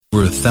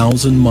Over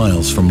 1,000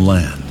 miles from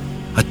land,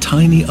 a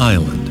tiny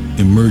island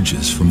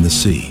emerges from the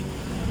sea.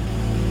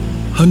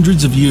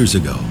 Hundreds of years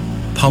ago,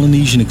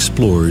 Polynesian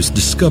explorers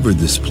discovered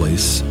this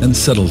place and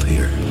settled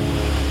here.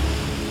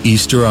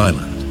 Easter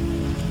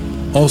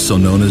Island, also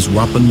known as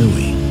Rapa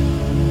Nui.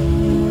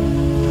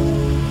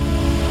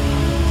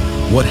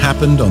 What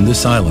happened on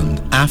this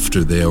island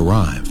after they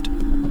arrived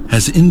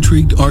has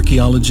intrigued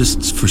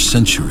archaeologists for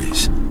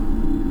centuries.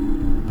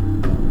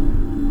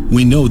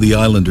 We know the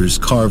islanders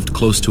carved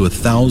close to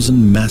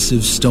 1,000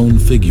 massive stone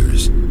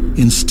figures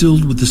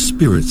instilled with the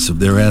spirits of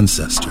their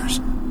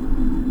ancestors.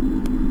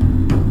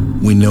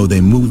 We know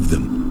they moved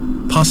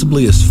them,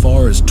 possibly as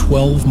far as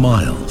 12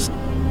 miles,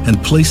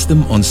 and placed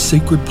them on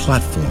sacred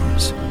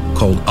platforms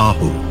called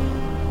ahu.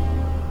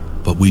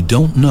 But we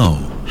don't know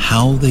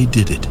how they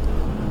did it.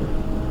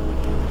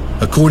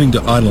 According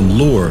to island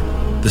lore,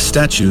 the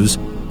statues,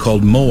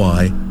 called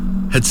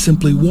moai, had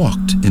simply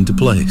walked into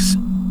place.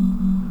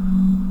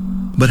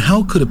 But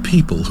how could a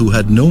people who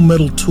had no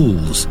metal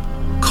tools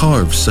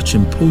carve such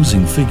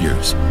imposing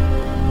figures?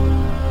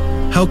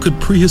 How could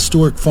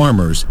prehistoric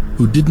farmers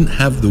who didn't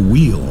have the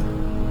wheel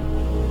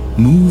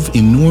move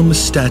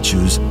enormous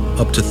statues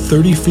up to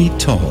 30 feet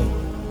tall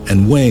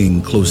and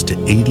weighing close to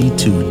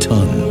 82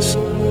 tons?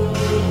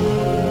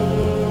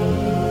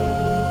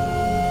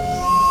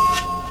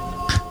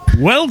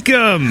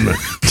 Welcome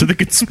to the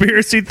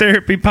Conspiracy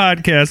Therapy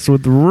Podcast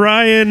with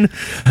Ryan,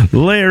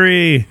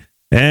 Larry,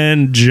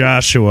 and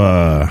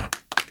Joshua.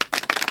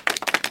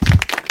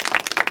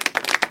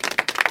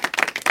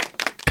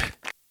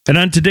 And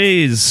on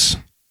today's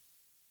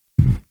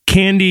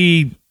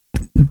candy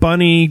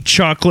bunny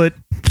chocolate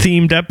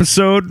themed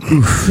episode,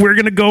 we're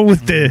going to go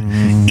with the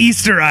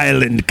Easter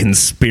Island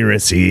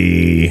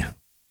conspiracy.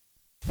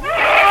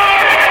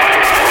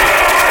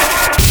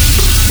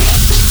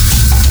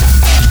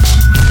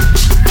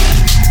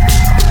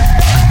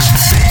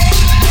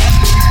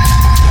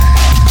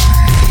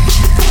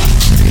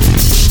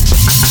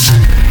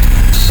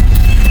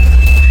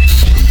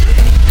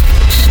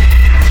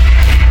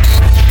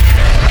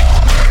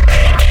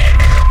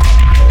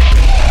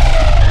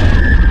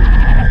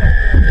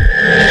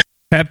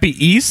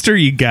 Happy Easter,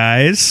 you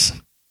guys.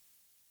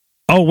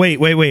 Oh, wait.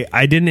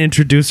 I didn't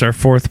introduce our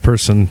fourth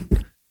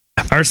person.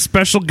 Our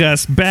special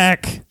guest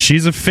back.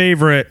 She's a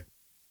favorite.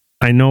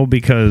 I know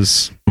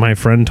because my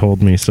friend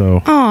told me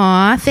so.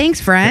 Aw, thanks,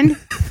 friend.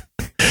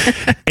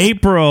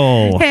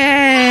 April.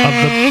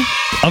 Hey.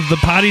 Of the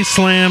Potty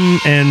Slam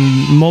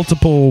and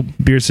multiple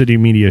Beer City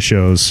media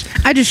shows.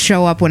 I just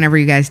show up whenever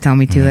you guys tell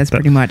me to. That's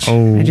pretty much.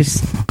 Oh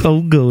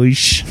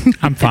gosh.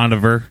 I'm fond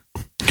of her.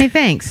 Hey,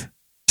 thanks.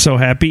 So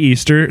happy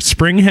Easter.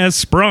 Spring has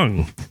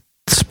sprung.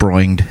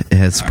 It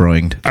has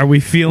sprung. Are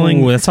we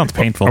feeling... Ooh, that sounds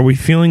painful. Are we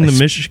feeling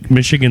the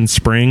Michigan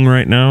spring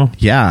right now?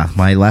 Yeah,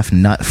 my left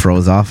nut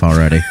froze off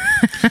already.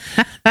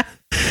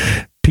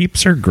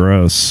 Peeps are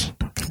gross.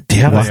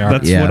 Yeah,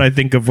 That's what I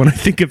think of when I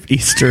think of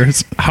Easter.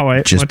 Is how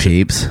I just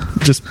peeps.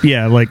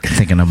 Like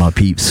thinking about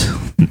peeps.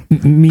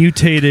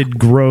 Mutated,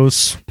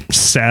 gross,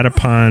 sat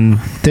upon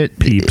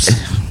peeps.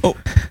 Oh,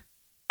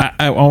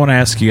 I want to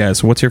ask you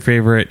guys, what's your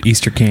favorite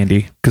Easter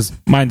candy? Because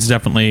mine's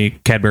definitely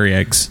Cadbury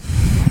eggs.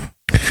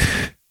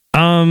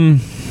 I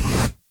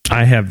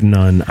have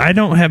none. I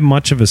don't have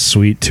much of a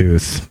sweet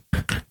tooth.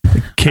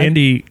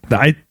 Candy,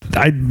 I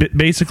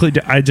basically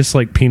just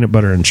like peanut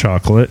butter and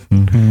chocolate,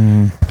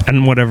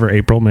 and whatever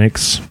April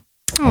makes.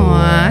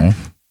 Aw.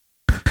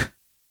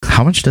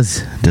 How much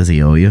does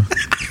he owe you?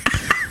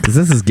 Because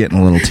this is getting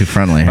a little too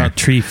friendly. About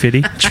tree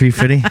fitty.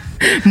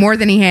 More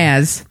than he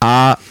has.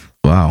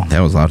 Wow, that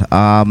was loud.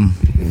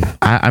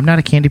 I'm not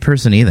a candy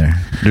person either.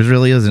 There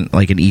really isn't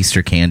like an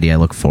Easter candy I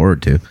look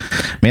forward to.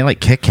 I mean, I like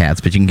Kit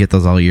Kats, but you can get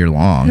those all year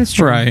long. That's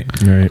true. Right.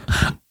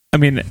 I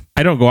mean,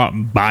 I don't go out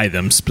and buy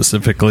them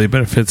specifically,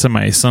 but if it's in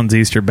my son's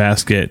Easter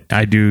basket,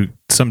 I do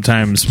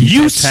sometimes.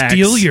 You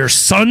steal your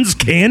son's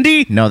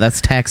candy? No,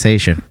 that's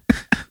taxation.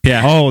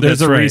 Yeah. Oh, there's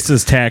that's a right.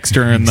 Reese's tax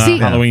during the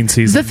Halloween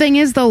season. The thing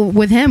is, though,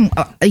 with him,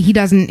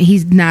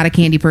 he's not a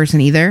candy person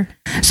either.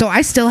 So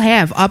I still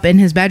have up in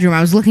his bedroom.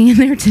 I was looking in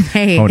there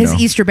today, his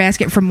Easter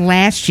basket from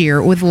last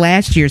year with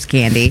last year's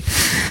candy.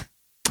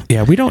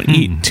 Yeah, we don't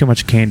eat too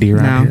much candy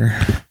around here.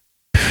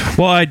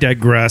 Well, I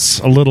digress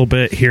a little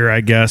bit here,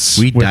 I guess.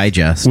 We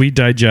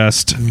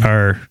digest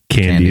our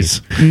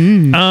candies.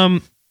 I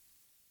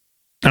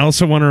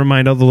also want to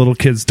remind all the little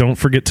kids, don't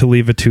forget to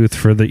leave a tooth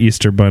for the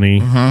Easter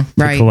bunny to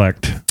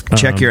collect.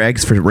 Check your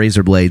eggs for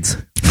razor blades.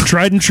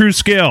 Tried and true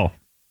scale.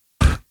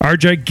 Are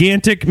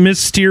gigantic,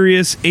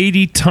 mysterious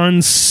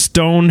 80-ton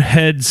stone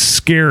heads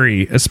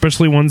scary?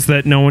 Especially ones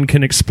that no one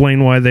can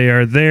explain why they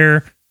are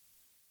there.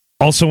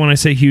 Also, when I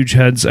say huge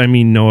heads, I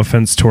mean no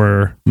offense to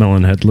our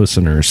Melonhead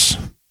listeners.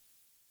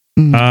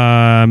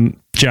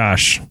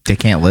 Josh. They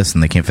can't listen.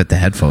 They can't fit the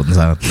headphones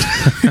on.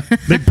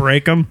 They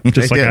break them,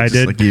 just like I did.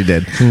 Just like you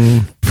did.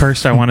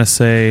 First, I want to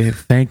say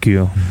thank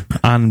you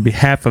on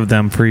behalf of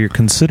them for your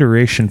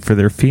consideration for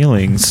their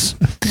feelings.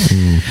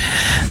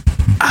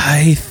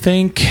 I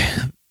think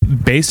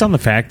based on the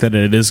fact that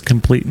it is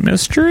complete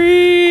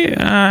mystery,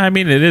 I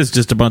mean, it is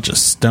just a bunch of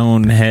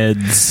stone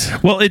heads.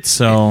 Well,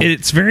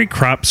 it's very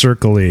crop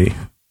circle-y.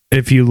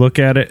 If you look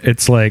at it,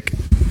 it's like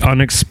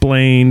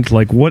unexplained.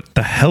 Like, what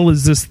the hell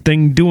is this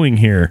thing doing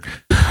here?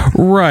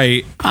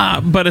 Right.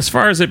 But as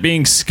far as it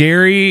being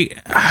scary,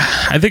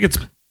 I think it's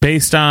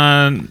based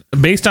on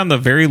the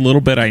very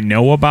little bit I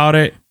know about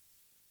it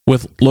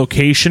with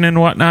location and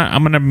whatnot.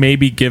 I'm going to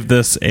maybe give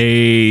this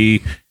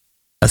a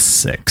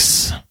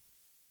 6.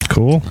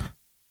 Cool.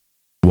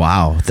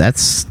 Wow,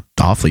 that's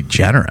awfully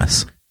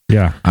generous.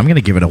 Yeah. I'm going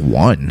to give it a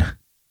 1.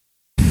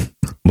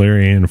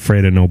 Larry ain't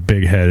afraid of no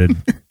big-headed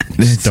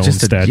stone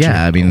statue.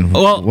 Yeah, I mean,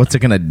 Well, what's it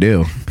going to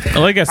do?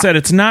 Like I said,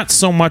 it's not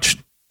so much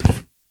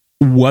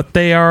what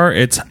they are,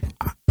 it's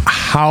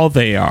how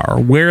they are,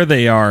 where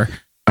they are.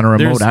 On a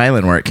remote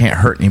island where it can't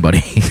hurt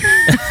anybody.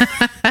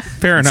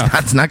 Fair enough.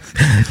 It's not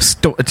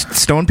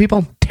stone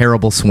people,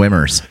 terrible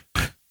swimmers.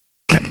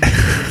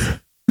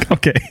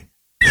 Okay.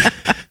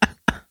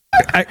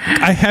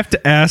 I have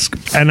to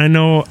ask, and I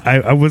know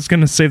I was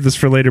going to save this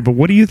for later, but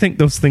what do you think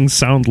those things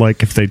sound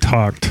like if they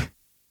talked?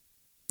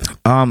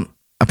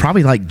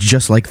 Probably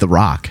just like The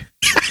Rock.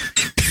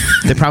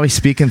 They probably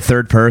speak in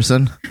third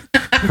person.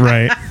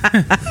 Right.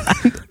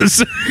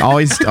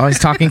 always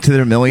talking to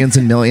their millions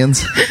and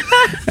millions.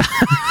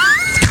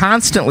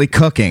 Constantly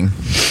cooking.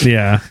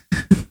 Yeah.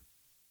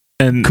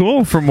 And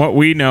cool. From what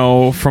we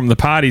know from the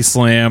Potty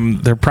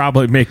Slam, they're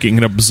probably making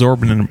an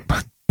absorbent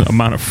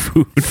amount of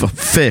food.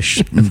 Fish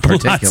in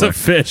particular. Lots of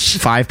fish.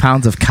 5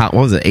 pounds of cod.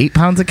 What was it? 8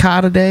 pounds of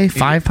cod a day?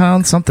 5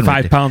 pounds? Something.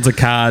 5 pounds of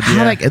cod.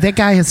 How that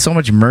guy has so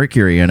much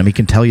mercury in him. He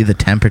can tell you the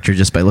temperature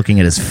just by looking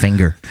at his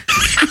finger.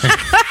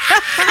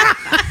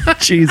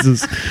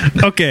 Jesus.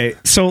 Okay,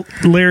 so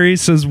Larry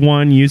says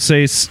 1. You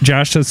say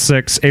Josh says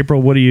 6.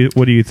 April, what do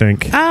you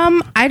think?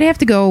 I'd have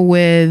to go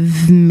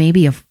with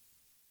maybe a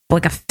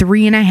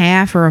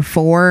 3.5 or a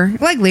 4.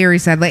 Like Larry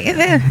said,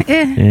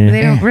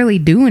 they don't really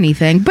do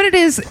anything, but it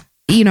is,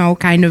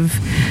 kind of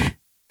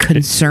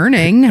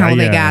concerning how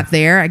they got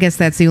there. I guess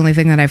that's the only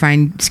thing that I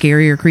find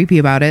scary or creepy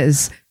about it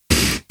is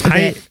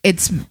that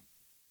it's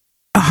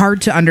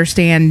hard to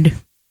understand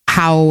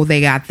how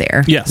they got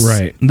there. Yes,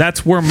 right.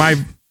 That's where my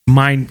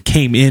mind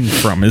came in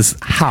from, is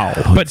how.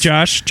 But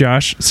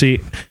Josh, see,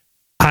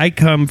 I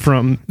come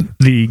from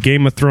the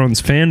Game of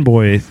Thrones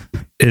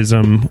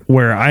fanboyism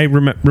where I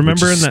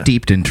remember in that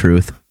steeped in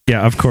truth.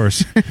 Yeah, of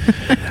course.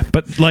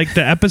 But like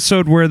the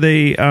episode where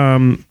they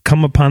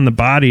come upon the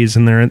bodies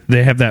and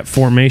they have that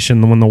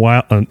formation when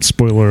the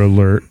spoiler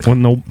alert,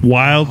 when the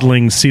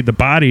wildlings see the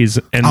bodies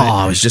and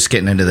I was just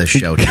getting into this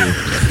show too.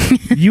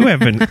 You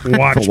haven't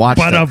watched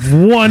but of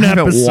one episode.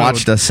 I haven't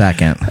watched a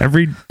second.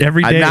 Every day.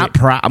 I'm not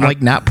proud. I'm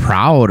not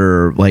proud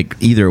or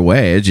either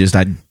way. It's just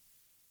I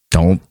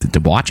don't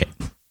watch it.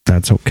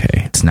 That's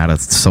okay. It's not a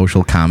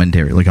social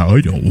commentary.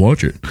 I don't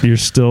watch it. You're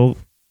still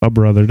a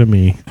brother to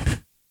me.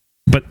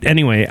 But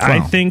anyway, I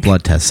think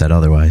blood test said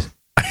otherwise.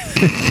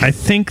 I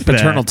think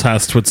paternal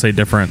test would say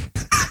different.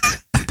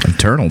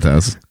 Internal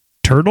test.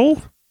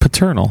 Turtle?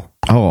 Paternal.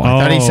 Oh,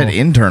 I thought he said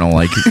internal.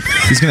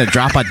 He's going to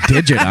drop a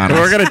digit on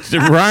us.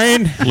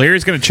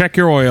 Larry's going to check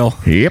your oil.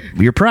 Yep.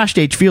 Your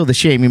prostates feel the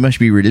same. You must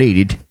be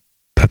related.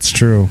 That's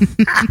true.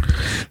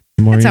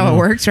 That's how it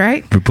works,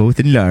 right? We're both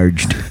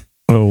enlarged.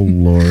 Oh,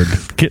 Lord.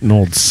 Getting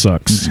old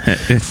sucks.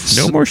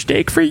 No more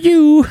steak for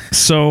you.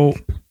 So...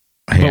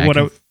 Hey, but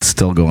I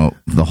still go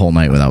the whole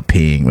night without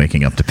peeing,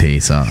 waking up to pee,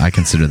 so I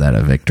consider that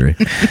a victory.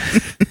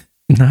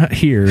 Not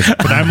here,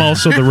 but I'm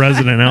also the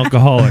resident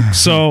alcoholic.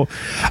 So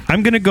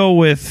I'm going to go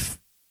with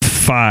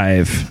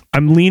 5.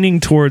 I'm leaning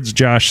towards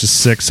Josh's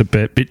 6 a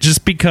bit, but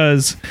just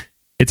because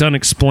it's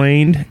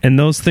unexplained, and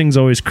those things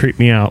always creep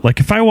me out. Like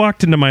if I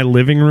walked into my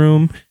living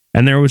room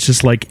and there was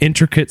just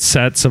intricate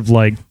sets of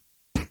I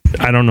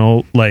don't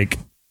know,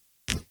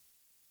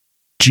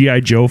 G.I.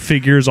 Joe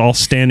figures all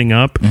standing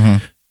up,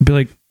 I'd be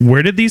like,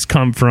 where did these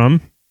come from?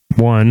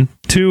 1.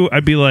 2,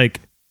 I'd be like,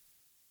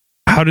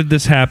 how did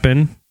this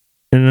happen?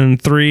 And then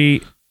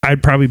 3,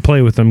 I'd probably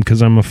play with them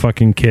because I'm a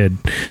fucking kid.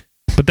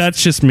 But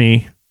that's just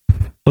me.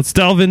 Let's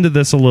delve into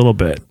this a little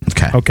bit.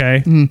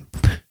 Okay?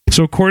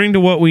 So according to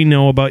what we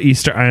know about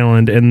Easter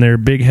Island and their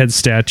big head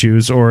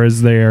statues, or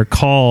as they are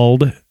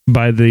called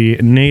by the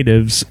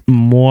natives,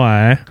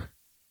 Moai.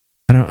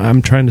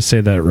 I'm trying to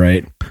say that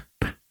right.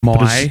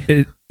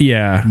 Moai?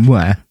 Yeah.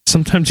 Moai.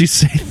 Sometimes you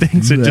say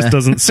things, it just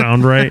doesn't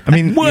sound right. I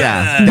mean,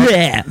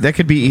 yeah. That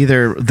could be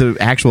either the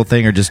actual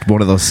thing or just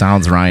one of those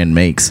sounds Ryan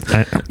makes.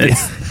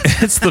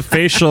 It's the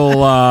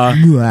facial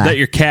that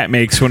your cat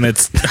makes when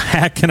it's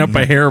hacking up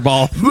a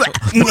hairball.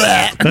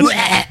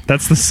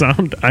 That's the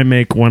sound I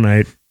make when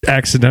I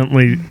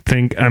accidentally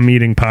think I'm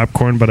eating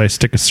popcorn, but I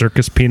stick a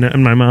circus peanut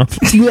in my mouth.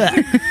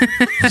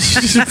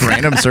 Just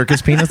random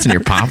circus peanuts in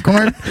your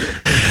popcorn?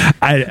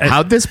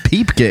 How'd this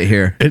peep get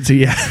here?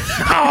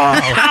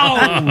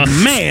 Oh,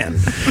 man.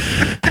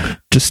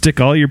 Just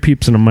stick all your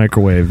peeps in a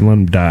microwave and let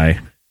them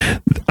die.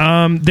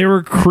 They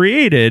were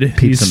created...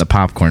 Peeps in the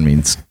popcorn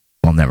means...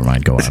 Well, never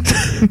mind. Go on.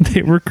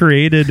 They were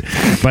created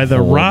by the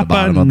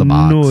Rapa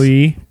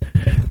Nui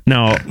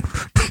Now,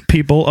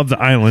 people of the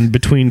island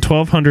between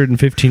 1200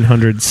 and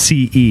 1500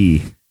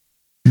 CE.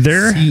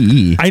 They're,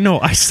 CE. I know,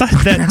 I saw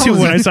that too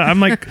when I saw. I'm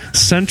like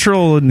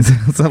Central and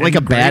Is that like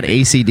a bad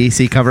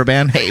AC/DC cover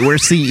band? Hey, we're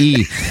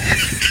CE.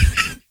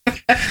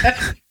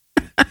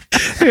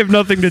 they have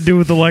nothing to do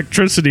with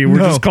electricity. We're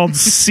just called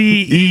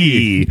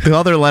CE. The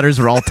other letters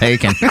were all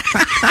taken.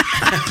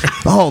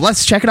 Oh,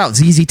 let's check it out.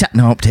 ZZ Top.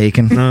 Nope,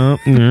 taken.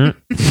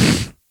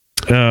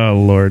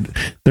 Oh Lord,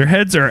 their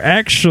heads are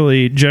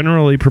actually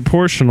generally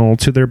proportional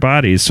to their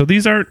bodies. So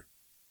these aren't.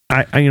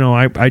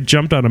 I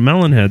jumped on a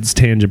melon heads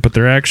tangent, but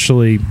they're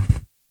actually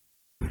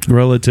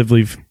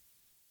relatively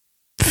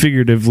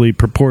figuratively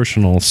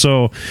proportional.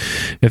 So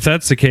if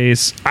that's the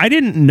case, I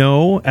didn't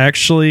know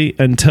actually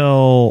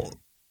until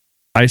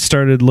I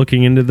started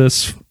looking into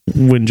this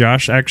when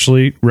Josh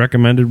actually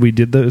recommended we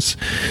did this,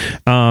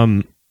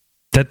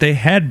 that they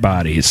had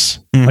bodies.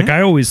 Like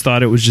I always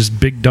thought it was just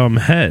big dumb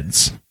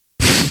heads.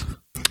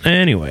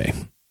 Anyway,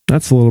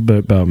 that's a little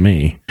bit about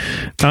me.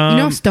 You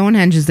know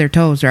Stonehenge is their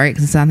toes, right?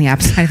 Because it's on the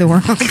opposite side of the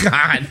world.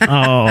 God.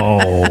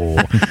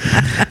 Oh,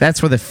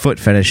 That's where the foot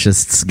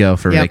fetishists go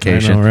for Yep.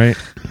 vacation. I know, right?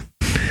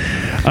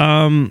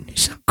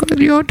 Suck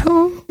your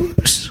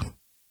toes.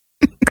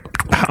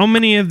 How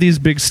many of these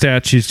big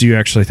statues do you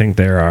actually think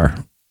there are?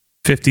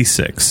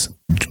 56.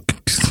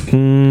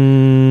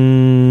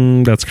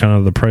 That's kind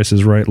of the Price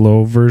is Right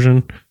low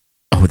version.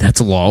 Oh, that's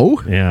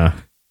low? Yeah.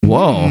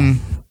 Whoa.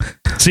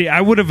 See,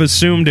 I would have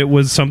assumed it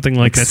was something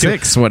like that.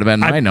 6 would have been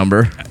my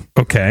number.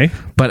 Okay.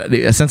 But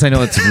since I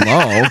know it's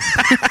low,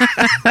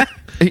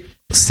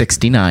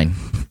 69.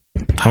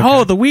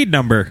 Oh, the weed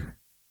number.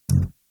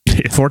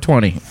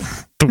 420.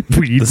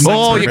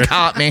 Oh, you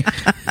caught me.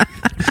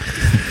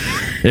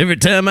 Every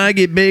time I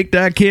get baked,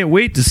 I can't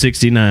wait to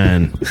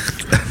 69.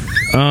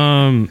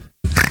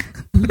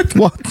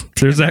 What?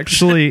 There's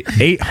actually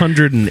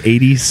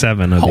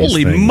 887 of these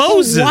Holy things.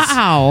 Moses.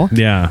 Wow.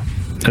 Yeah.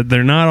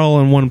 They're not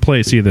all in one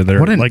place either. They're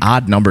What an like,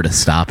 odd number to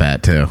stop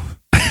at, too.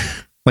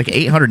 Like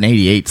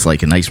 888 is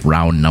like a nice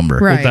round number.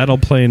 Right. well, that'll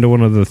play into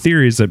one of the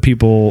theories that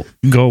people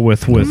go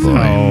with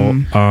how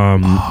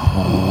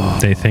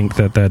they think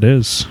that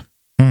is.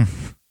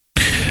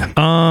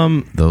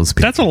 Those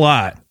people. That's a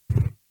lot.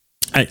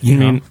 I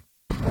mean,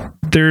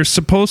 they're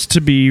supposed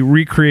to be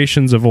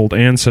recreations of old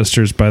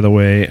ancestors, by the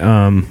way.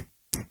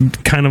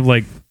 Kind of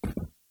like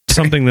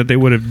something that they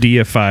would have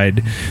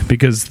deified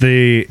because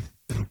they're.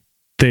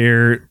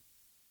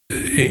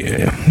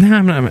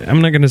 I'm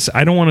not gonna.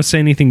 I don't want to say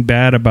anything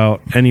bad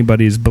about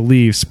anybody's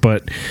beliefs,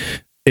 but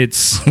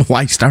it's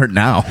Why start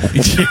now?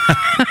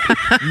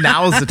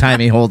 Now's the time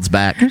he holds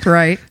back.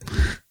 Right.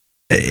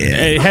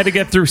 It had to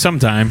get through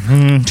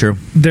sometime. True.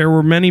 there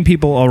were many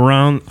people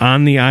around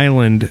on the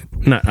island.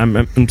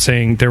 I'm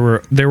saying there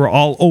were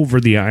all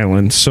over the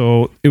island,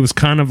 so it was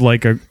kind of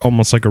like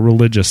almost like a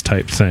religious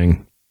type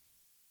thing.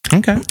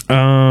 Okay.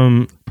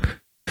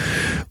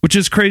 Which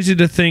is crazy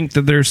to think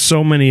that there's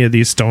so many of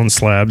these stone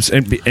slabs,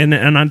 and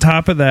on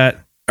top of that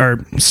are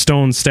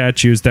stone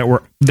statues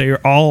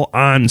they're all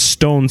on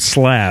stone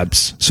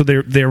slabs, so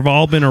they've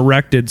all been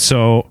erected,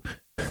 so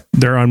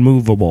they're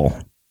unmovable.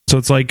 So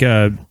it's like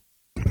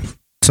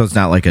So it's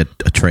not like a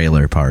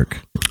trailer park.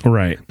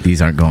 right,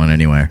 These aren't going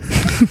anywhere.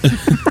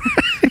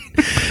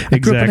 I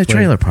grew up in a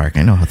trailer park.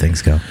 I know how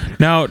things go.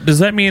 Now, does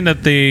that mean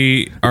that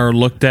they are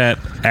looked at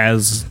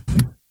as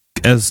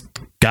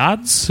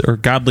gods or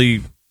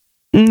godly?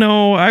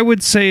 No, I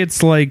would say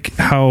it's like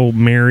how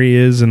Mary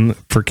is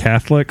for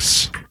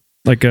Catholics.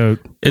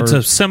 It's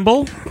a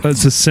symbol.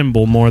 It's a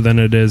symbol more than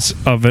it is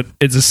of it.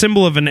 It's a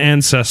symbol of an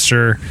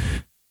ancestor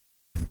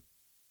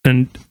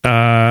and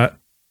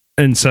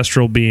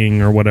ancestral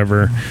being or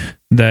whatever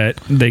that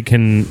they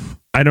can.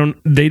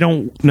 They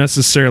don't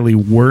necessarily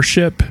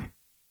worship,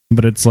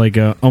 but it's like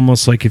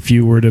almost like if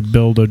you were to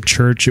build a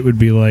church, it would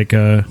be like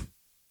a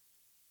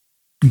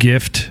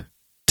gift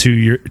to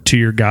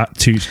your god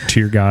to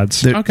your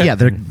gods. Okay. Yeah,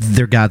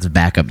 they're God's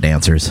backup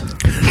dancers.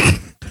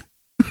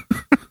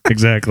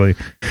 Exactly.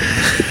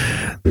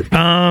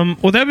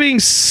 Well, that being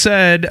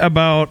said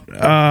about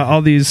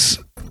all these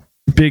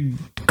big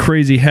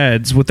crazy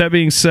heads, with that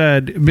being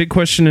said, big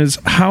question is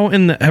how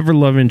in the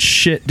ever-loving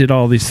shit did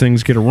all these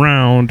things get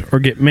around or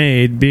get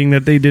made, being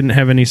that they didn't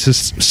have any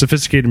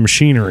sophisticated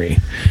machinery?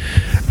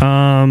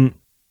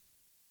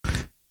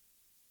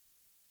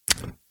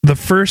 The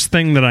first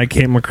thing that I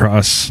came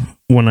across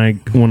when I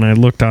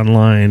looked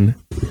online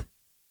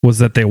was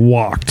that they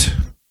walked.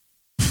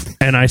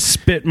 And I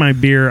spit my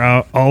beer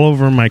out all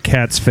over my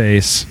cat's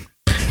face.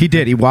 He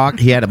did. He walked.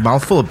 He had a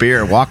mouthful of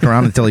beer, walked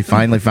around until he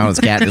finally found his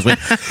cat. And just went.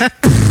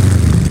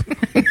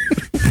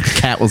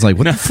 Cat was like,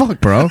 "What the fuck,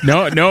 bro?"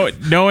 No,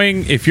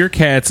 knowing if your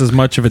cat's as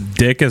much of a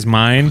dick as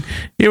mine,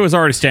 it was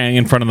already standing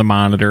in front of the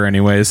monitor,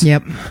 anyways.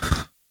 Yep.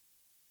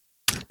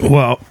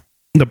 Well,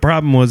 the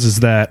problem is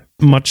that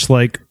much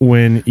like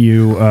when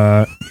you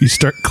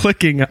start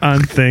clicking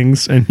on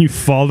things and you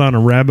fall down a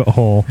rabbit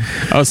hole.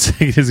 I was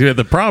thinking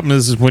the problem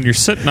is when you're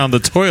sitting on the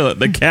toilet,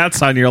 the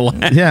cat's on your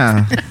lap.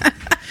 Yeah.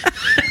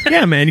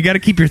 Yeah, man, you got to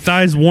keep your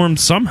thighs warm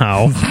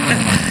somehow.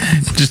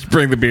 Just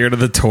bring the beer to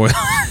the toilet.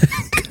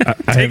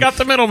 Take out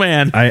the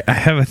middleman. I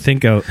have, I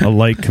think, a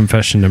light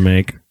confession to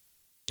make.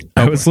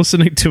 I was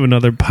listening to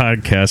another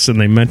podcast,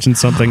 and they mentioned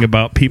something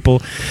about people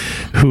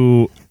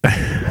who,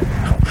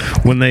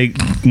 when they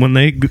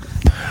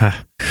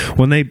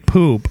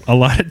poop, a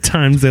lot of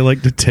times they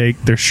like to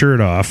take their shirt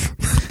off.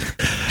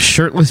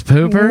 Shirtless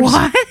poopers?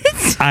 What?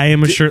 I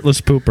am a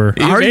shirtless pooper.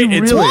 Are you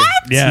It's- really?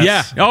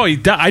 Yes. Yeah. Oh,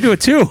 I do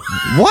it too.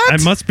 What? I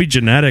must be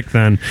genetic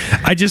then.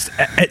 I just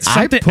it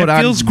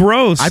feels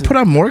gross. I put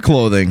on more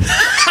clothing.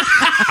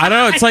 I don't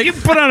know. It's like you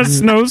put on a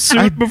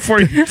snowsuit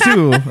before you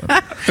Too.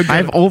 I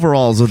have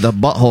overalls with the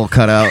butthole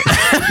cut out.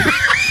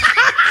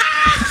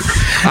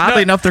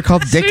 Oddly enough, they're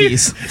called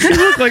Dickies.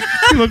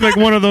 you look like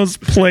one of those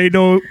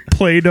Play-Doh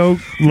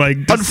like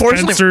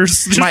Unfortunately,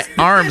 dispensers. my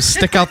arms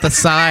stick out the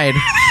side.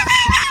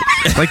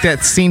 Like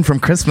that scene from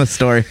Christmas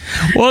Story.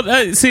 well,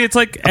 see, it's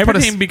like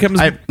everything becomes.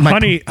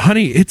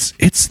 honey,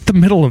 it's the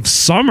middle of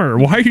summer.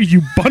 Why are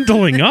you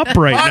bundling up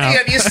right now?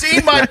 Have you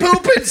seen my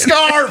pooping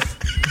scarf?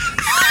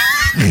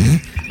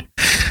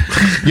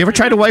 You ever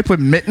tried to wipe with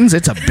mittens?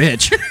 It's a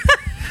bitch.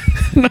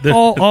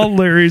 all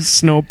Larry's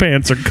snow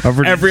pants are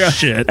covered in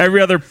shit. Every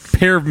other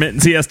pair of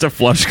mittens he has to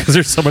flush because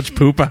there's so much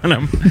poop on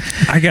them.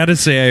 I gotta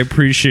say, I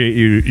appreciate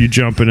you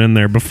jumping in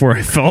there before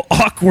I felt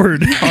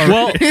awkward.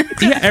 Well,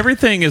 yeah,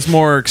 everything is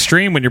more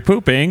extreme when you're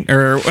pooping,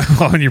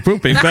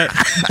 but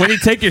when you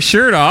take your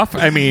shirt off,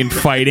 I mean,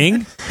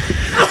 fighting,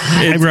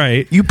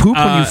 right? You poop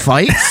when you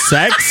fight?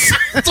 sex.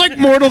 It's like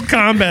Mortal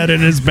Kombat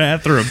in his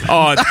bathroom.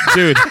 Oh,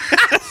 dude.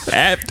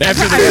 After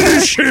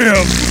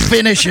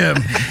Finish him.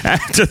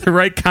 after the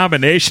right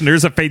combination,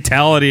 there's a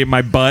fatality in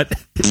my butt.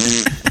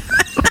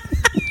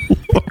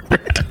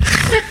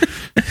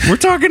 We're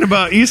talking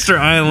about Easter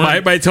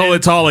Island. My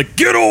toilet's all like,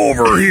 get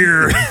over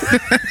here.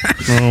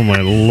 Oh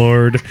my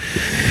lord.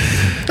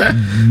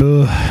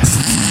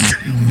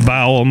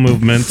 Bowel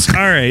movements.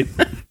 All right.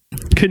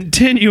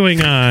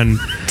 Continuing on.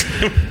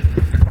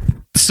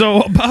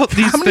 So about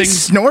these How many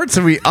things. snorts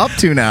are we up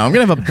to now? I'm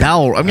gonna have a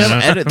bell. I'm gonna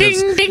edit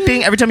this. Ding,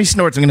 Ding. Every time he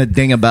snorts, I'm gonna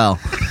ding a bell.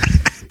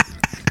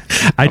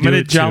 I'm in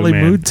a jolly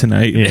mood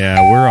tonight.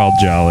 Yeah, we're all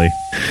jolly.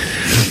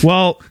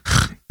 Well,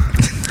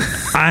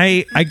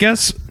 I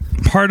guess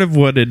part of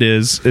what it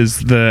is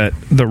that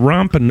the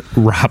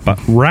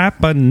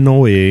Rapa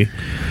Nui,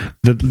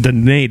 the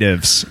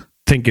natives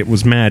think it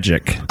was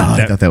magic. Oh,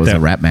 I thought that was a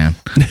rap man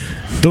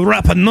The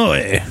Rapa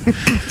Nui.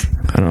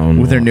 I don't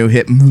know. with their new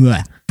hit.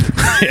 Mwah.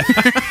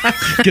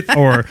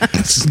 Or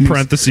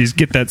parentheses,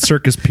 get that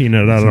circus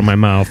peanut out of my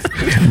mouth.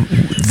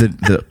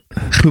 The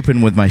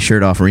pooping with my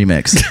shirt off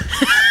remix.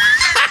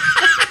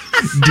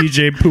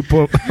 DJ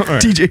Poopo.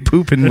 DJ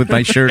pooping with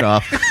my shirt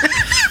off.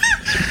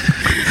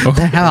 What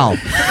the hell?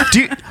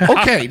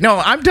 Okay, no,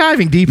 I'm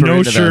diving deeper No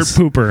into shirt this.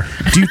 pooper.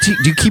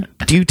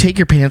 Do you take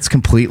your pants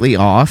completely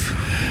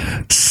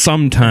off?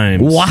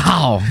 Sometimes.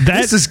 Wow,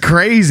 That- this is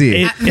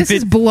crazy. This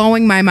is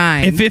blowing my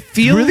mind. If it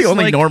feels We're the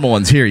only like, normal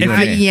ones here. You if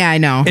and it- me. yeah, I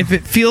know. If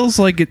it feels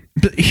like it,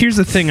 but here's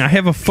the thing: I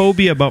have a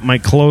phobia about my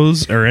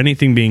clothes or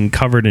anything being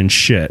covered in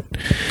shit.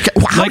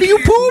 How like, do you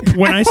poop?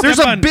 when I There's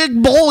step a on-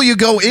 big bowl you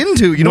go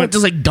into. You When- don't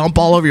just like dump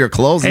all over your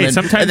clothes Hey, and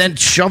sometimes- then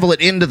shovel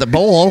it into the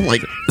bowl.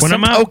 Like When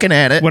I'm out poking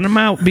at it. when I'm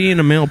out being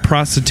a male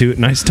prostitute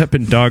and I step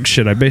in dog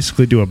shit, I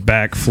basically do a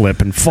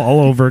backflip and fall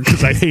over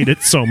because I hate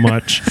it so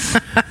much.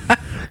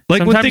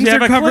 Like when Sometimes things you are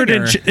have a covered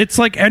in, clinger. it's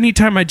like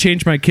anytime I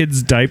change my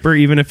kid's diaper,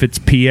 even if it's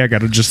pee, I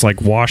got to just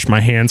like wash my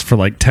hands for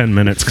like 10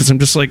 minutes because I'm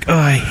just like, oh,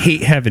 I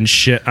hate having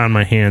shit on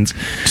my hands.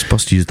 You're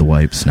supposed to use the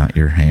wipes, not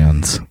your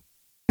hands.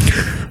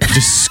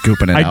 Just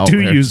scooping it out. I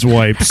do there. use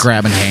wipes,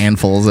 grabbing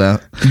handfuls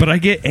out. but I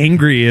get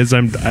angry as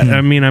I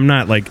mean, I'm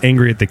not like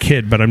angry at the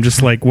kid, but I'm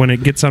just like when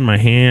it gets on my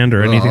hand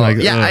or anything like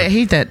that. Yeah, I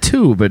hate that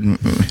too. But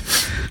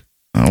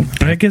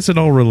I guess it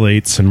all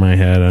relates in my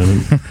head.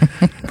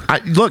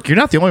 look, you're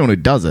not the only one who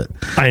does it.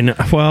 I know.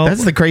 Well,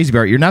 That's the crazy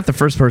part. You're not the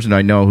first person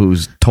I know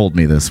who's told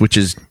me this, which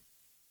is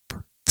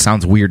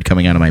sounds weird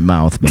coming out of my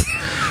mouth. But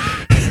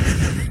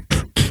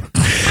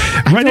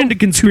Write into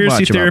conspiracy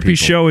much about therapy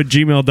people. show at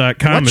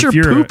gmail.com. What's if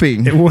your you're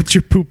pooping? What's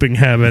your pooping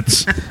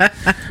habits?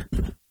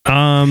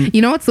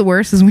 You know what's the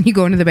worst is when you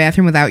go into the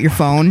bathroom without your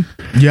phone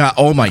yeah,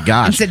 oh my and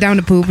gosh. sit down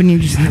to poop and you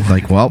just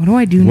Like, well, What do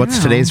I do What's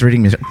now? today's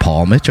reading?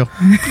 Paul Mitchell.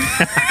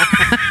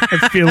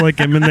 I feel like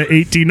I'm in the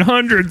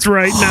 1800s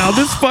right now.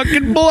 This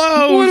fucking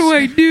blows. what do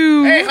I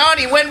do? Hey,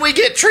 honey, when we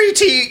get tree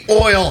tea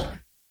oil,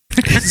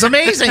 it's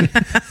amazing.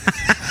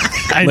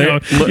 I know.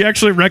 You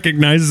actually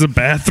recognize the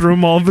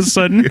bathroom all of a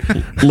sudden.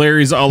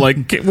 Larry's all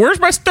like, where's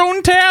my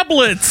stone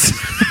tablets?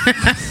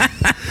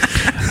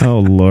 Oh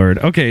Lord.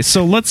 Okay,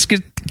 so let's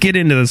get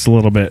into this a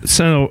little bit.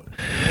 So,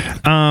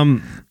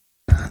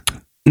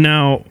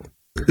 now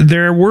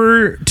there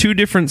were two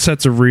different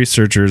sets of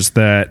researchers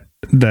that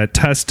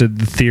tested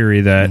the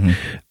theory that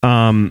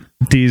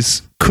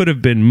these could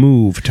have been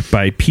moved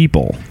by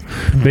people.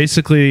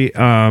 Basically,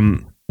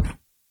 in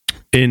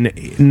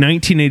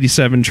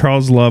 1987,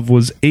 Charles Love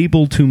was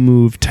able to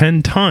move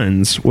 10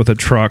 tons with a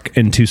truck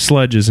and 2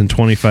 sledges and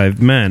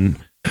 25 men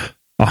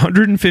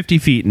 150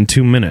 feet in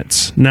 2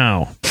 minutes.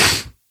 Now,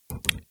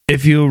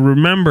 if you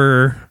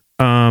remember,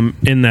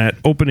 in that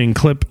opening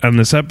clip on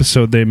this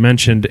episode, they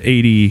mentioned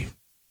 80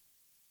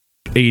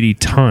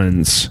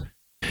 tons.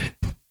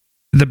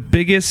 The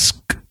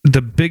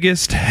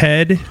biggest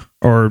head,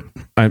 or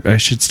I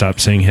should stop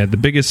saying head, the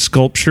biggest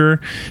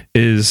sculpture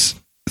is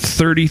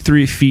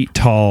 33 feet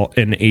tall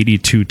and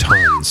 82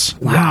 tons.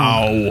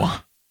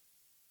 Wow.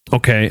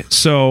 Okay,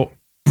 so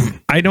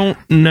I don't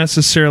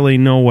necessarily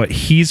know what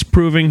he's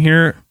proving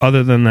here,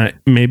 other than that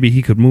maybe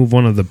he could move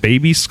one of the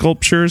baby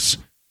sculptures,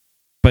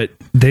 but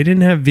they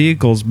didn't have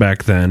vehicles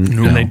back then,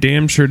 and they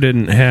damn sure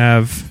didn't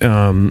have...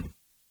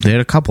 They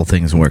had a couple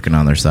things working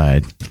on their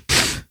side.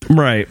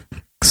 Right.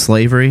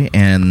 Slavery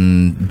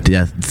and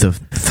death, the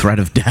threat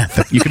of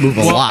death. You can move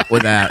a lot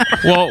with that.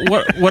 Well,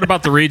 what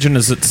about the region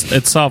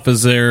itself?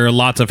 Is there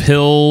lots of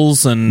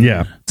hills and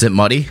Yeah. Is it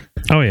muddy?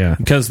 Oh, yeah.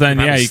 Because then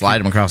I you slide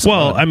them across.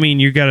 Well, the mud. I mean,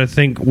 you got to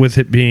think with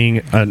it being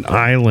an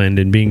island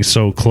and being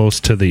so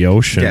close to the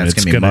ocean, Yeah, it's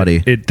gonna be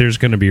muddy. There's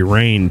going to be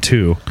rain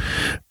too.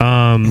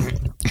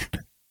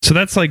 So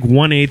that's like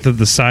 1/8 of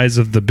the size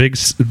of the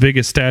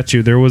biggest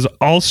statue. There was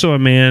also a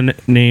man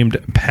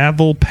named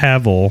Pavel,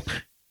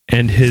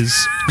 and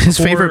his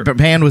favorite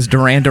band was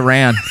Duran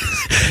Duran.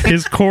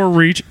 his core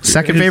reach.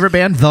 Second favorite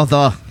band,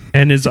 The.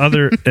 And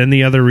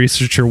the other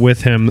researcher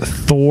with him,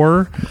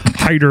 Thor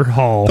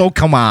Heyerdahl. Oh,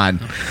 come on.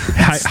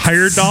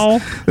 Heyerdahl?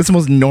 That's the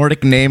most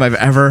Nordic name I've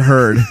ever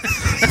heard.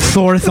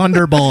 Thor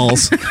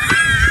Thunderballs.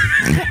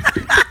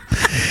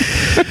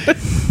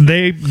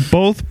 They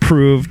both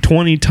proved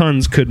 20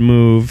 tons could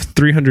move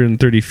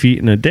 330 feet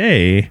in a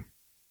day.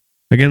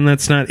 Again,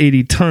 that's not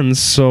 80 tons.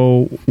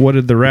 So what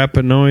did the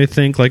Rapa Nui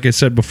think? Like I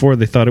said before,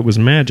 they thought it was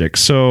magic.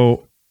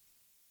 So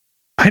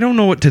I don't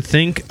know what to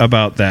think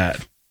about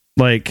that.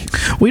 Like,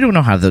 We don't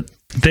know how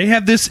they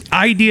have this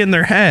idea in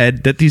their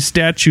head that these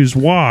statues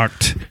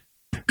walked,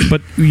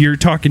 but you're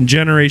talking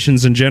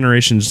generations and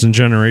generations and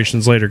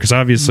generations later, because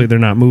obviously they're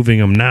not moving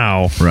them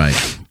now.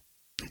 Right.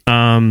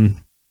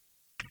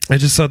 I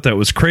just thought that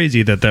was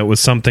crazy that was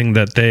something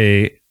that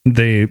they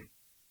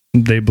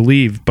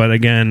believe. But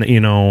again,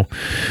 to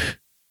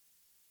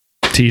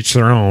each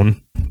their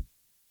own.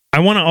 I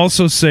want to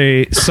also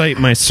cite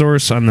my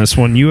source on this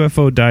one,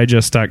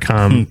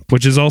 UFOdigest.com,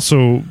 which has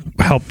also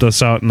helped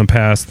us out in the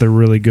past. They're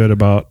really good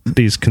about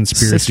these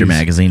conspiracies. Sister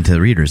magazine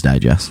to Reader's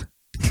Digest.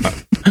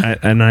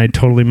 And I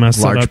totally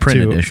messed Large it up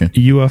print too. edition.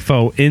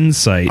 UFO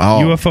Insight.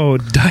 Oh. UFO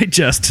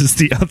Digest is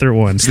the other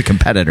one. It's the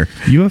competitor.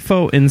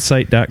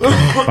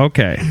 UFOinsight.com.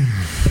 Okay.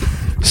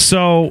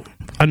 So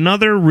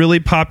another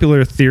really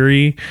popular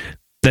theory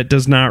that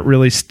does not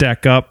really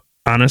stack up,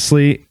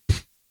 honestly,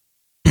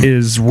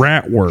 is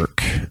rat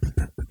work.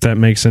 If that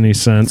makes any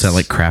sense. Is that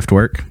like craft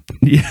work?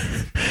 Yeah.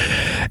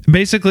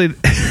 Basically,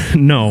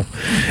 no.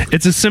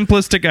 It's a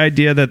simplistic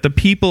idea that the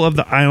people of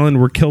the island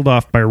were killed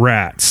off by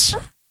rats,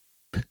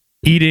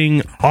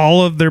 eating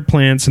all of their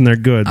plants and their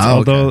goods,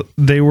 although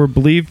they were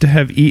believed to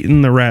have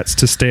eaten the rats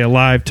to stay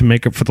alive to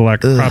make up for the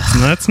lack of crops.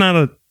 And that's not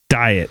a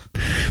diet.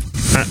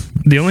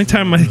 The only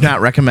time Not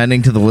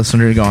recommending to the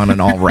listener to go on an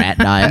all rat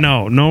diet.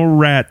 No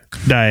rat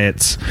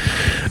diets.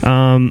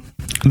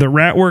 The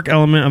rat work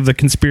element of the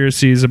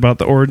conspiracies about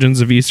the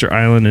origins of Easter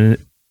Island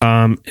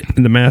and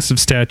the massive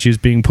statues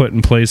being put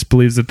in place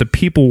believes that the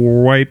people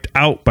were wiped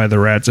out by the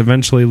rats,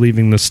 eventually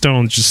leaving the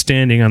stones just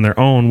standing on their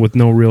own with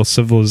no real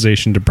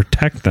civilization to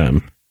protect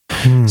them.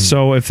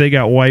 So if they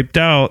got wiped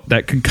out,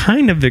 that could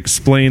kind of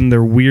explain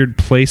their weird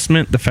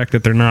placement, the fact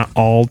that they're not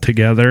all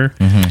together.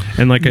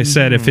 And like I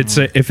said, if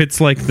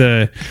it's like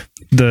the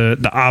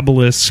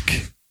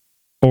obelisk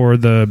or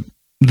the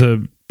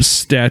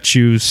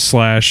statue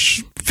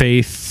 /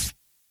 faith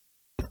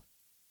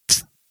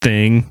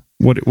thing,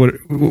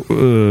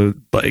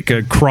 like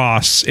a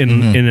cross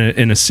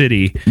in a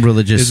city,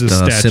 Religious is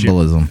a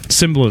statue.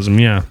 Symbolism,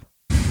 yeah.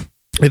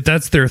 If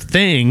that's their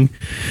thing,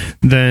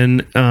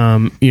 then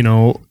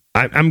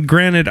I'm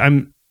granted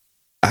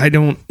I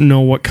don't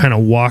know what kind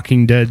of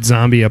Walking Dead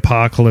zombie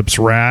apocalypse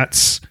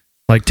rats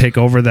like take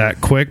over that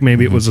quick.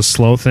 Maybe it was a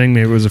slow thing,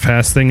 maybe it was a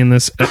fast thing in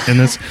this.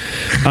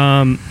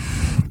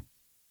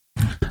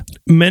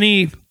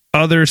 Many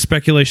other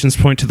speculations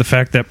point to the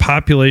fact that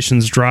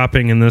populations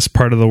dropping in this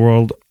part of the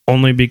world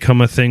only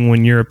become a thing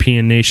when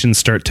European nations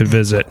start to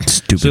visit.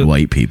 Stupid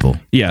white people.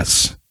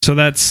 Yes. So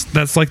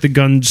that's like the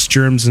guns,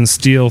 germs, and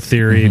steel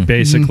theory,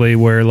 basically,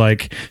 where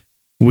like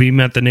we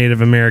met the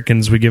Native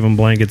Americans, we give them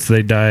blankets,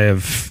 they die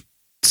of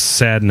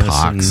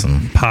sadness,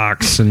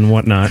 pox and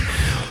whatnot.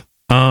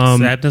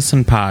 Sadness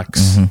and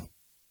pox.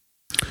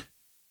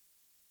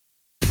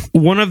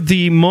 One of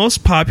the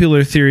most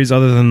popular theories,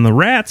 other than the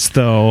rats,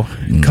 though,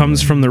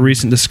 comes from the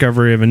recent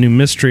discovery of a new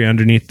mystery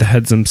underneath the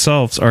heads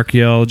themselves.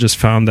 Archaeologists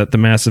found that the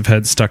massive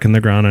heads stuck in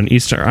the ground on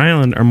Easter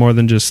Island are more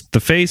than just the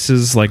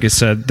faces. Like I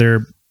said,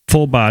 they're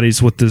full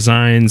bodies with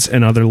designs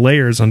and other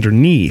layers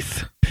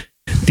underneath.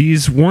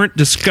 These weren't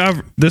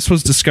discovered. This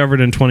was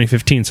discovered in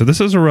 2015, so this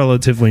is a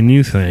relatively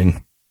new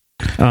thing.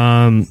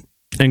 And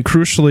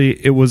crucially,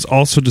 it was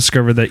also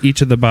discovered that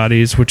each of the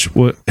bodies, which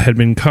had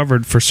been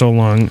covered for so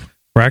long,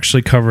 were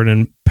actually covered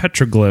in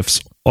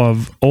petroglyphs,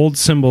 of old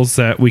symbols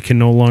that we can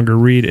no longer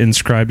read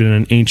inscribed in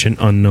an ancient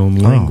unknown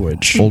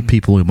language. Old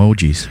people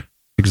emojis.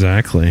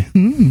 Exactly.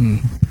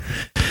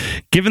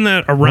 Given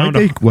that around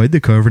Why'd they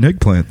carve an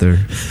eggplant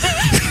there?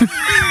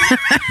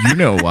 You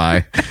know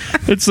why.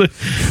 it's like,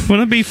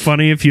 wouldn't it be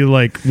funny if you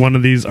like one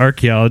of these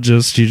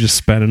archaeologists, you just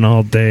spend an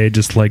all day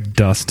just like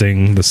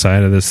dusting the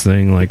side of this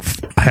thing, like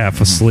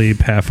half asleep,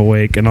 half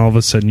awake, and all of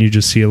a sudden you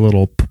just see a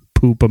little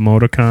poop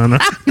emoticon.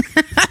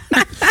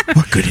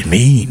 What could it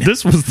mean?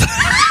 This was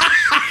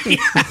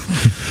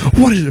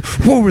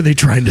what were they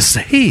trying to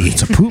say?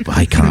 It's a poop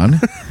icon,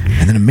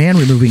 and then a man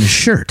removing a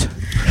shirt.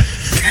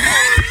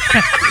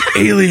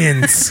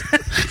 Aliens.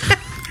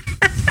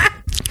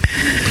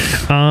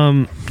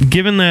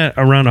 Given that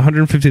around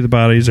 150 of the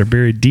bodies are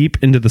buried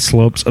deep into the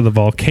slopes of the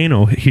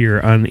volcano here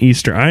on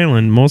Easter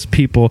Island, most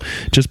people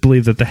just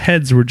believe that the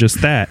heads were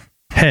just that,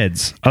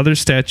 heads. Other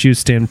statues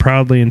stand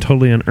proudly and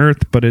totally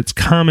unearthed, but it's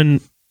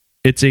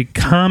a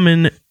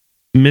common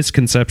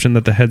misconception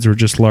that the heads were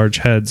just large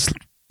heads,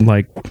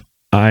 like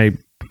I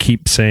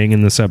keep saying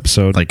in this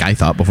episode. Like I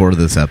thought before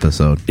this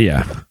episode.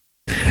 Yeah.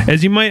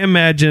 As you might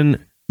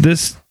imagine,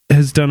 this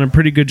has done a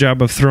pretty good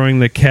job of throwing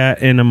the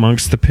cat in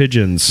amongst the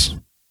pigeons,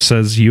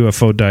 says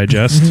UFO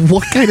Digest.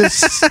 What kind of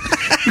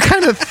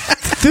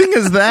thing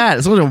is that?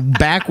 It's such a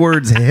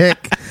backwards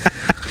hick.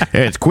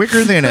 It's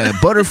quicker than a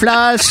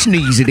butterfly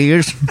sneeze, it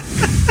is.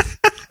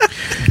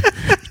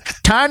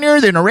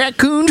 Tinier than a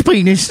raccoon's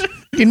penis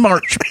in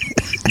March.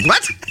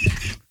 What?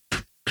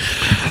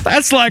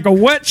 That's like a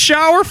wet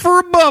shower for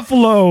a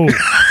buffalo.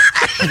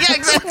 Yeah,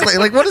 exactly.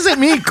 Like, what does it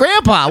mean?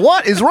 Grandpa,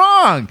 what is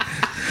wrong?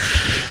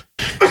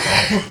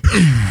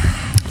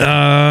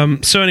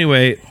 So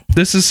anyway,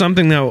 this is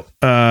something that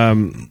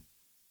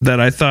that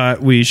I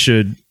thought we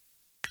should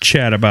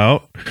chat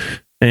about,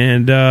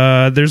 and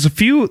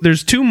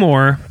there's two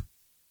more,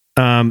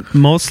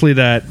 mostly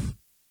that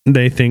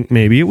they think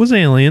maybe it was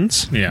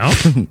aliens. Yeah.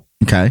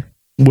 Okay.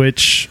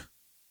 Which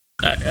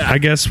I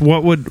guess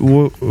what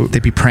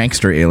they'd be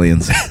prankster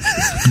aliens.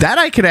 That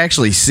I could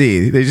actually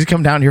see. They just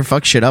come down here,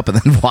 fuck shit up, and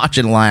then watch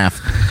and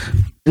laugh.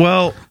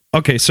 Well,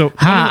 okay, so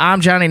hi,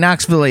 I'm Johnny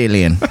Knoxville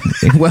Alien.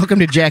 Welcome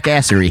to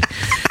Jackassery.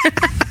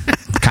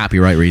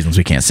 Copyright reasons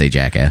we can't say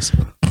jackass.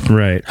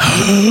 Right.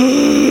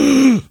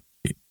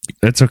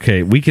 That's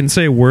okay. We can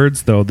say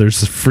words, though.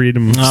 There's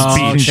freedom of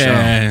speech.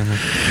 Okay.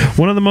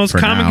 One of the most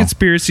common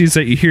conspiracies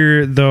that you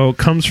hear, though,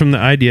 comes from the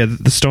idea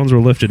that the stones were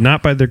lifted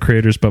not by their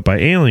creators, but by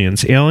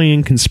aliens.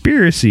 Alien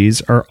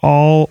conspiracies are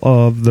all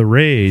of the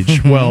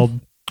rage. Well,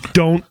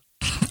 don't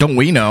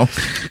we know?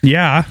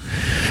 Yeah.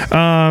 It's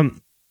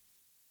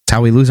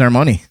how we lose our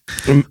money.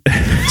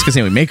 It's because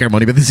we make our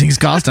money, but this thing's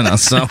costing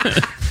us, so...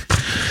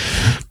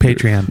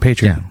 Patreon.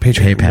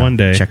 PayPal. One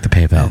day. Check the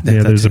PayPal.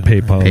 Yeah, there's a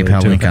PayPal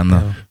link on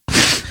the...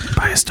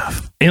 Buy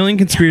stuff. Alien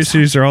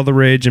conspiracies are all the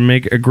rage and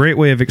make a great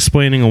way of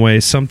explaining away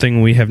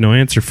something we have no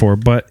answer for,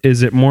 but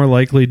is it more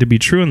likely to be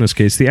true in this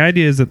case? The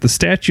idea is that the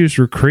statues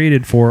were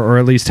created for, or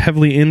at least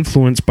heavily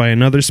influenced by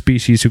another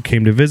species who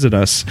came to visit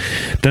us.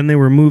 Then they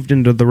were moved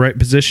into the right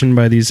position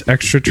by these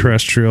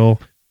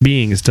extraterrestrial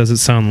beings. Does it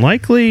sound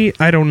likely?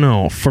 I don't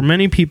know. For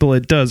many people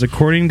it does.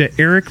 According to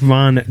Eric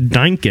von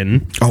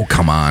Däniken, oh,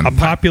 come on, a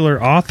popular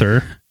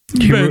author,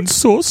 he wrote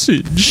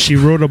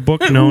a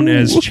book known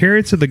as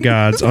Chariots of the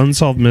Gods,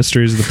 Unsolved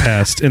Mysteries of the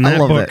Past. In that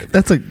book, is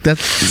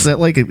that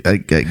like a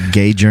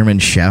gay German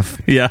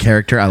chef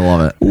character? I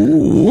love it.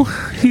 Ooh,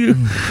 you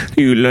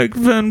like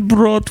Van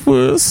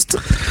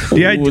Bratwurst?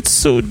 Yeah, it's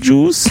so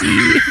juicy.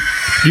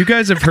 You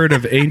guys have heard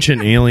of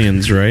Ancient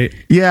Aliens, right?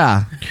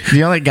 Yeah. You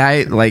know that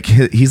guy, like,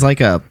 he's like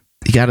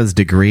he got his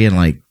degree in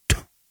like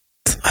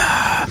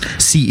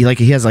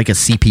he has like a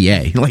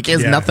CPA. Like, it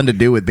has nothing to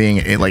do with being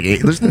like,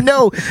 there's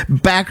no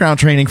background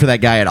training for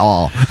that guy at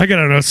all. I got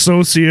an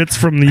associate's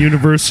from the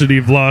University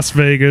of Las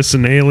Vegas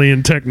in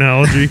alien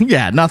technology.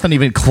 Yeah, nothing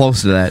even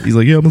close to that. He's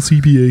like, yeah, I'm a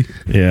CPA.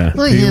 Yeah.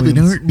 I have an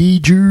art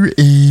major at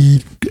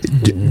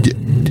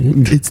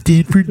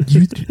Stanford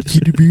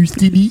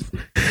University.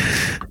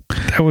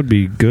 That would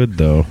be good,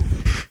 though.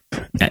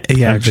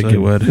 Yeah, I think it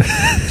would.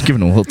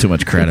 Giving him a little too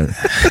much credit.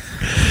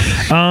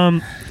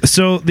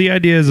 So the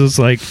idea is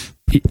like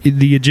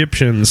the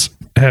Egyptians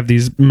have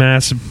these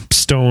massive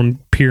stone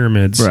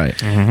pyramids. Right.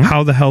 Mm-hmm.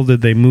 How the hell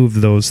did they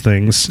move those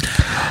things?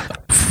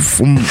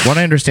 From what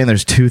I understand,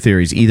 there's two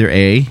theories. Either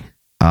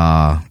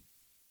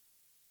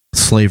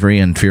slavery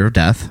and fear of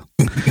death.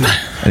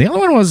 And the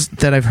other one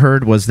that I've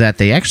heard was that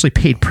they actually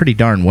paid pretty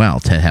darn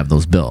well to have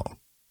those built.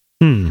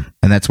 And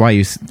that's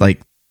why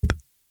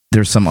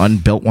there's some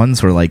unbuilt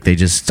ones where like they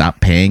just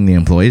stopped paying the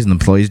employees and the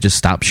employees just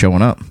stopped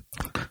showing up.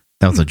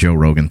 That was a Joe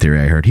Rogan theory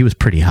I heard. He was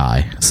pretty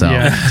high, so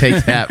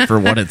take that for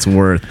what it's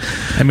worth.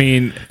 I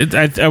mean,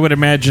 I would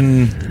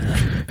imagine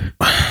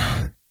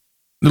a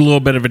little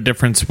bit of a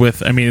difference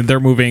with, I mean, they're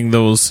moving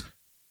those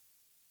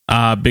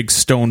big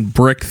stone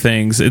brick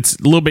things. It's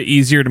a little bit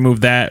easier to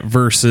move that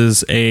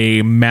versus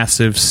a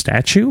massive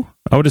statue,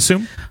 I would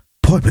assume.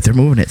 Boy, but they're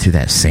moving it through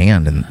that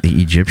sand in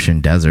the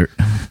Egyptian desert.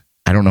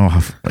 I I don't know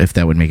if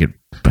that would make it,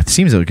 but it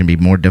seems it can be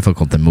more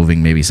difficult than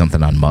moving maybe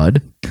something on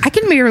mud. I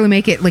can barely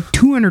make it like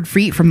 200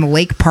 feet from the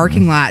lake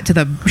parking lot to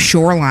the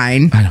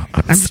shoreline. I know.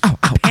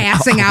 I'm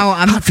passing out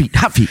on hot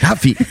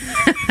feet.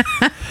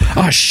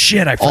 Oh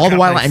shit! I All the forgot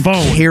while my I'm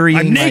phone. carrying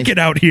I'm naked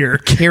out here.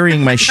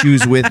 carrying my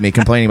shoes with me,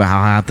 complaining about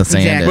how hot the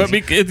sand Exactly.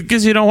 is. But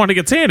because you don't want to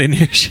get sand in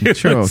your shoes.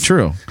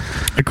 True.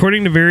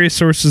 According to various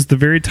sources, the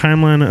very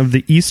timeline of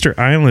the Easter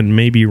Island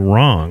may be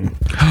wrong.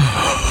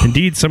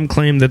 Indeed, some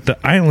claim that the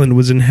island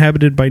was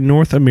inhabited by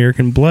North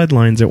American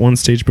bloodlines at one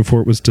stage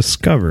before it was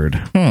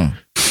discovered.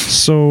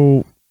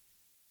 So,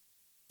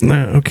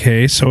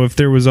 okay, so if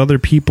there was other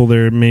people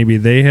there, maybe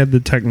they had the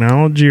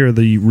technology or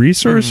the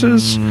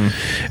resources.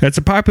 It's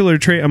a popular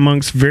trait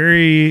amongst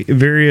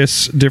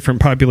various different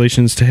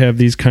populations to have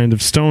these kind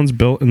of stones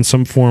built in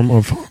some form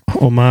of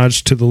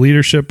homage to the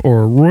leadership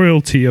or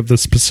royalty of the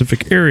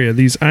specific area.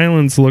 These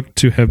islands look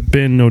to have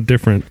been no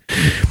different,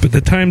 but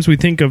the times we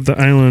think of the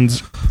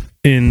islands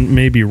in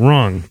may be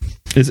wrong.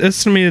 It's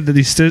estimated that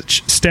these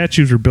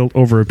statues were built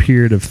over a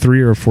period of 3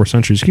 or 4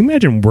 centuries. Can you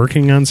imagine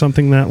working on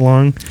something that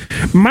long?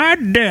 My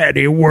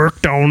daddy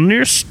worked on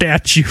this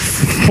statue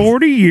for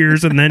 40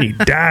 years and then he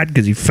died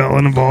because he fell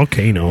in a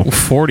volcano.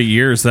 40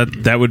 years,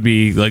 that would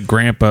be like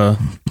grandpa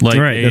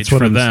Right, age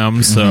for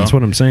them. So That's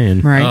what I'm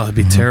saying. Right. oh, it'd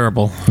be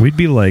terrible. We'd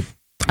be like,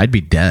 I'd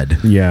be dead.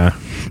 yeah.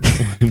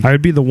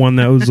 I'd be the one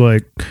that was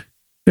like,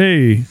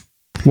 hey,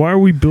 why are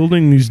we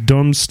building these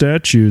dumb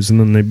statues? And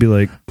then they'd be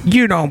like,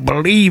 you don't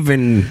believe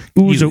in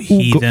Uza Uka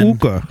heathen.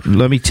 Uka.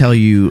 Let me tell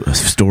you a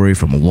story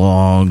from a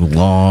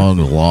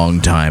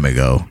long time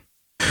ago.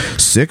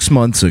 6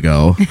 months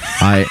ago,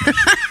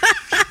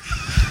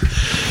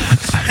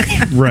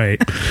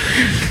 Right.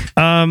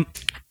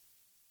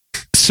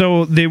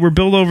 So they were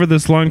built over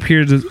this long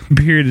period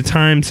of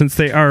time, since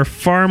they are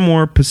far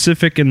more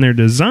Pacific in their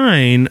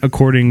design,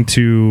 according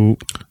to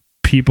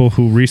people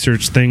who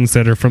research things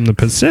that are from the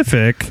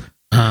Pacific.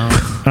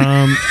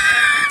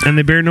 And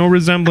they bear no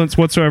resemblance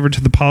whatsoever to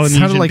the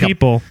Polynesian sounded like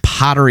people. a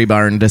Pottery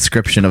Barn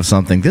description of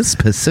something. This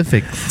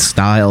Pacific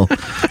style.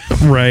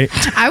 Right.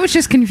 I was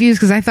just confused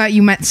because I thought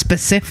you meant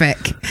specific.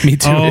 Me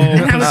too. Oh,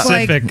 I was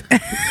like-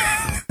 Pacific.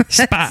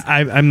 Spot.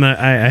 I'm not.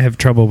 I have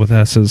trouble with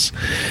S's.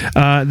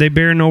 They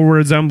bear no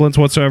resemblance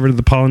whatsoever to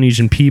the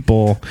Polynesian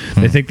people.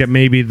 They think that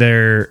maybe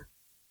they're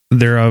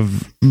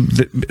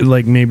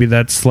like maybe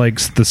that's like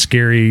the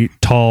scary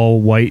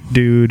tall white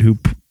dude who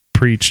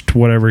preached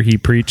whatever he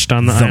preached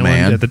on the island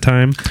man. at the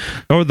time.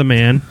 Oh, the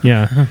man.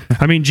 Yeah.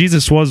 I mean,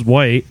 Jesus was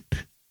white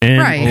and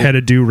Right. had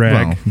a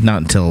do-rag. Well,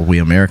 not until we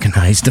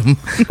Americanized him.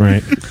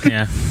 Right.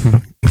 Yeah.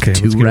 Okay.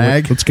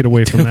 Do-rag? Let's get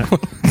away from that.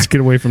 Let's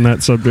get away from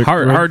that subject.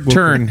 Hard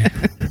turn.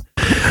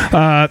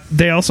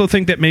 They also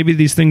think that maybe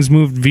these things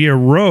moved via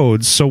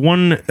roads. So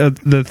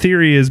the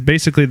theory is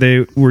basically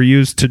they were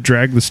used to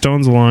drag the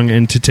stones along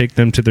and to take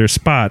them to their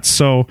spots.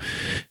 So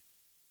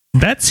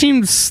that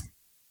seems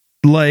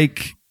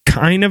like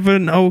kind of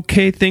an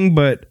okay thing,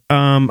 but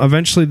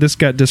eventually this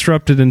got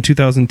disrupted in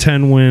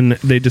 2010 when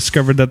they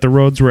discovered that the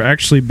roads were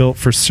actually built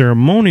for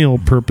ceremonial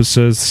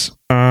purposes.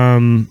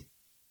 And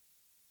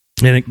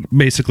it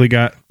basically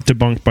got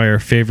debunked by our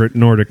favorite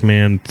Nordic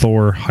man,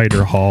 Thor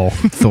Heyerdahl.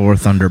 Thor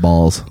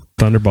Thunderballs.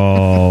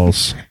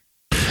 Thunderballs.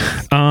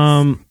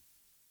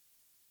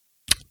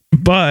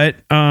 But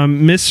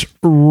Miss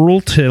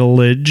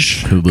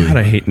Rultillage, God,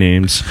 I hate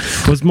names,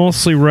 was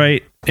mostly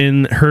right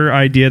in her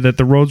idea that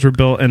the roads were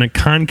built in a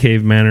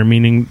concave manner,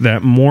 meaning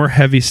that more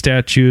heavy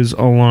statues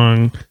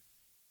along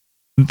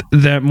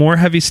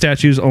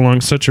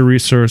such a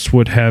resource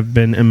would have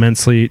been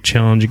immensely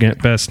challenging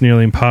at best,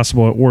 nearly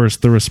impossible at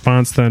worst. The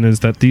response then is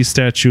that these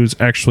statues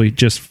actually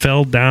just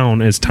fell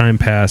down as time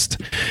passed,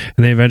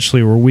 and they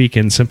eventually were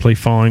weakened, simply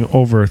falling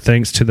over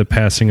thanks to the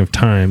passing of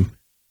time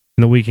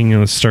and the weakening of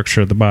the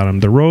structure at the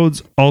bottom. The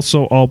roads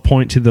also all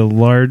point to the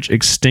large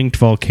extinct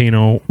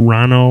volcano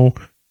Rano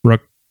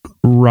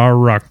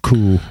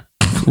Raraku.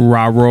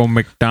 Raro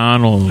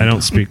McDonald. I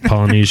don't speak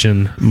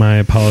Polynesian. My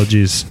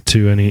apologies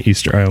to any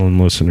Easter Island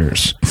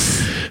listeners.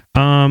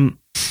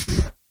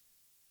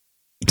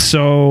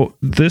 So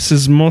this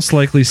is most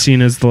likely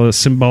seen as the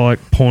symbolic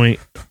point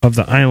of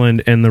the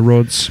island, and the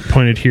roads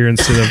pointed here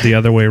instead of the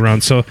other way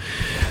around. So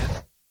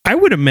I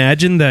would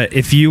imagine that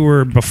if you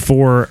were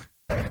before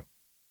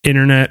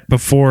internet,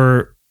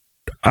 before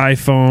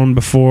iPhone,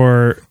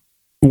 before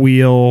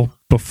wheel,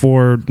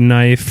 before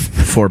knife,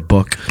 before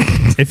book,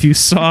 if you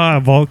saw a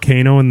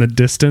volcano in the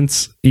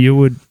distance, you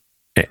would,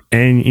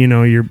 and you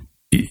know you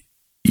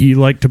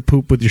like to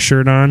poop with your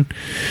shirt on,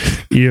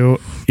 you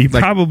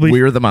like, probably,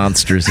 we're the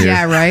monsters here.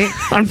 Yeah, right.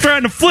 I'm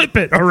trying to flip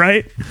it. All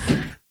right.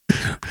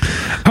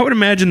 I would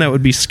imagine that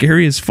would be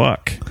scary as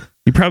fuck.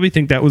 You probably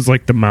think that was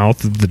like the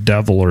mouth of the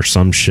devil or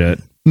some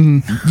shit.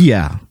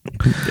 Yeah.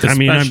 I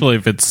mean, especially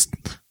if it's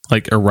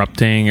like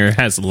erupting or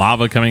has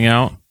lava coming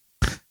out.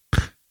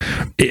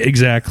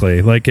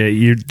 Exactly. Like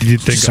you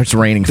think It starts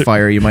raining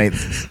fire, you might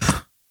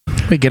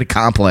get a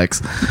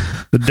complex.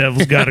 the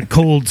devil's got a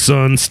cold,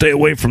 son. Stay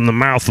away from the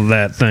mouth of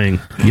that thing.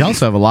 You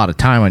also have a lot of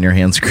time on your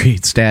hands to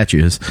create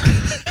statues.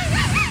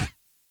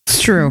 It's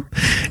It's true.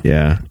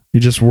 Yeah.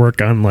 You just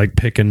work on like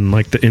picking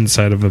like the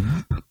inside of a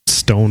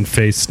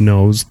stone-faced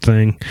nose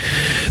thing.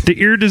 The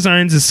ear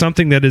designs is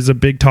something that is a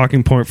big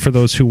talking point for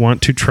those who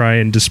want to try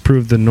and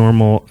disprove the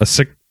normal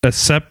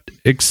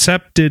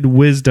accepted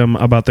wisdom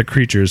about the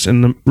creatures.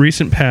 In the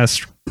recent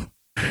past,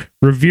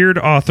 revered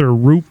author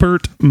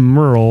Rupert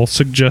Merle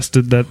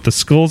suggested that the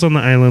skulls on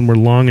the island were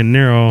long and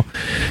narrow.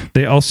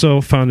 They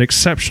also found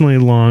exceptionally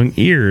long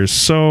ears.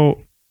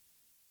 So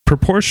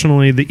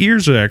proportionally, the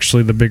ears are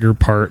actually the bigger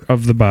part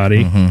of the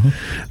body.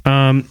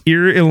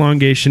 Ear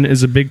elongation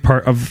is a big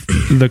part of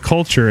the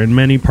culture in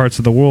many parts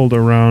of the world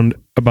around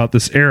about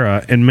this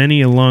era, and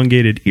many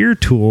elongated ear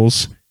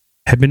tools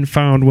have been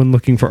found when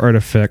looking for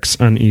artifacts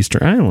on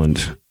Easter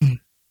Island.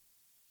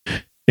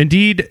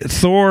 Indeed,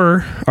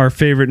 Thor, our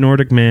favorite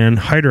Nordic man,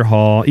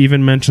 Heiderhall,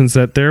 even mentions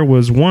that there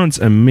was once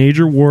a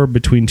major war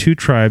between two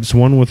tribes,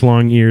 one with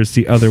long ears,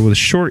 the other with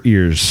short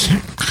ears.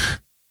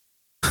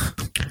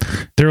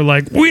 They're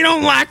like, we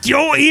don't like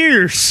your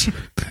ears.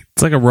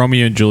 It's like a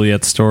Romeo and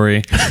Juliet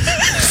story.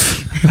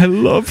 I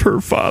love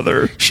her,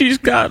 father. She's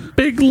got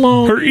big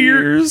long Her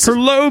ears, her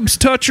lobes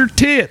touch her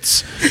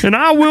tits, and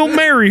I will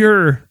marry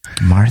her.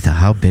 Martha,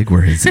 how big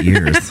were his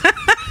ears?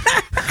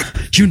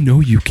 You know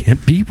you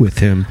can't be with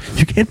him.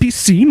 You can't be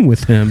seen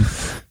with him.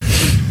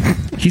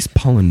 He's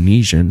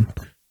Polynesian.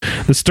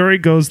 The story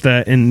goes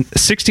that in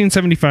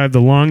 1675,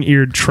 the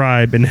long-eared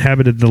tribe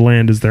inhabited the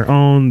land as their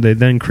own. They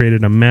then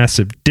created a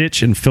massive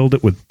ditch and filled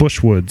it with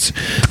bushwoods.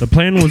 The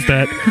plan was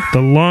that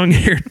the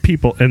long-haired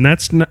people, and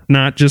that's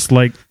not just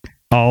like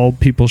all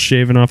people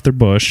shaving off their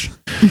bush.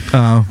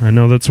 I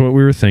know that's what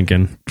we were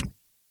thinking.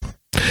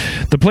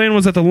 The plan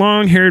was that the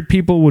long-haired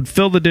people would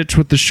fill the ditch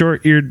with the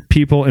short-eared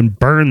people and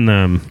burn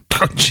them.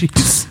 Oh,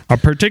 jeez. A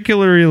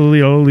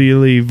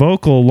particularly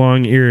vocal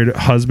long-eared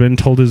husband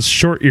told his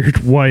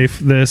short-eared wife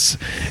this,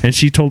 and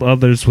she told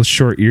others with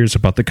short ears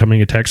about the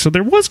coming attack. So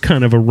there was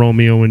kind of a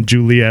Romeo and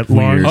Juliet,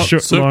 long ears,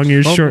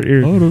 short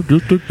ears.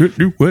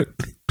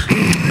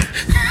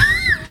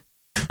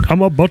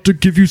 I'm about to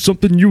give you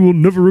something you will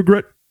never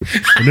regret,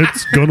 and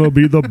it's gonna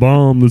be the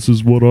bomb. This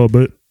is what I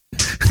bet.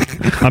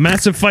 A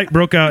massive fight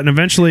broke out, and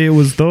eventually it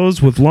was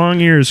those with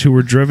long ears who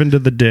were driven to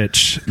the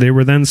ditch. They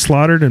were then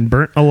slaughtered and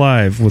burnt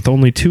alive, with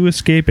only two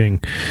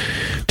escaping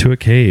to a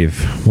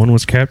cave. One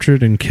was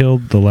captured and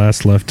killed, the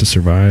last left to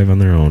survive on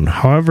their own.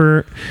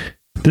 However,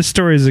 this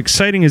story, as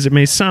exciting as it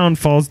may sound,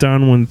 falls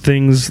down when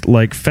things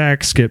like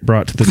facts get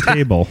brought to the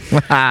table.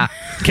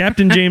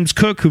 Captain James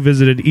Cook, who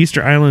visited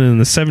Easter Island in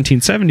the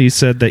 1770s,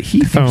 said that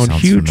he found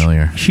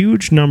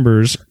huge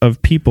numbers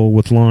of people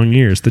with long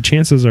ears. The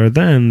chances are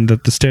then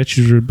that the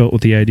statues were built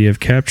with the idea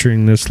of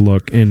capturing this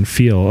look and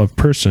feel of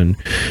person.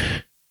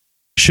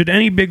 Should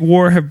any big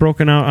war have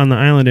broken out on the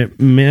island,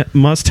 it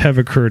must have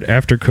occurred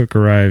after Cook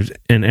arrived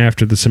and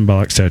after the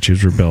symbolic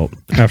statues were built.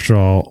 After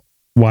all,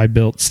 why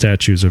build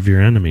statues of your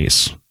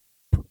enemies?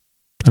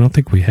 I don't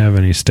think we have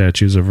any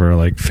statues of our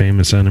like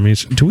famous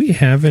enemies. Do we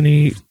have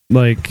any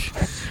like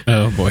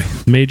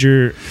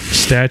major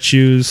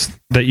statues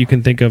that you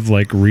can think of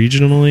like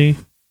regionally?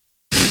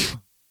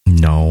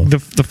 No. The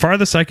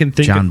farthest I can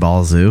think John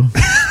Ball Zoo.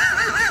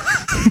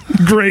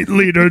 Great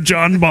leader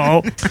John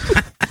Ball.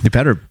 You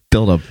better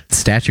build a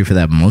statue for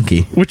that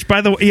monkey. Which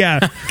by the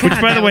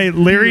way,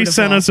 Larry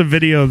sent us a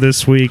video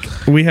this week.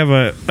 We have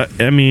a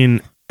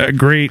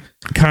great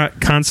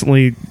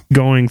constantly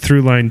going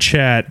through line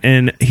chat,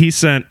 and he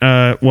sent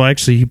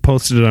he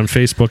posted it on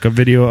Facebook, a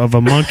video of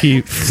a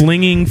monkey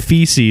flinging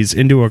feces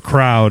into a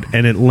crowd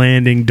and it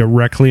landing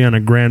directly on a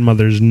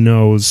grandmother's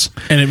nose,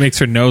 and it makes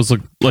her nose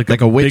look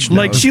like a witch nose.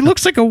 Like she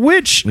looks like a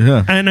witch.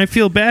 Yeah. And I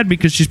feel bad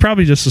because she's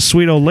probably just a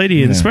sweet old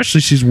lady, and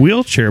especially she's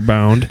wheelchair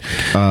bound.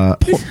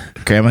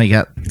 Grandma, you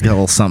got a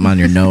little something on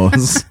your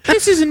nose.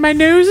 This isn't my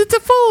nose, it's a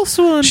false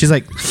one. She's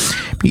like,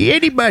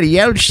 anybody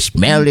else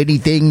smell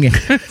anything?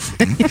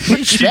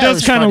 She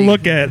does kind of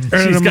look at her,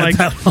 and I'm like,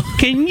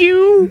 can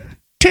you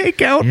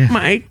take out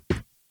my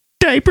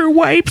diaper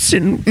wipes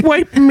and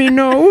wipe me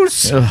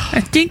nose?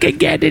 I think I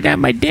got it on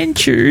my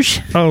dentures.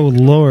 Oh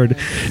Lord,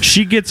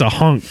 she gets a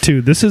hunk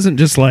too. This isn't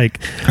just like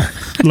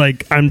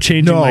I'm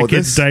changing my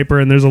kid's diaper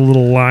and there's a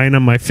little line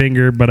on my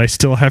finger, but I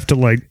still have to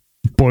like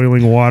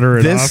boiling water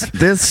it off.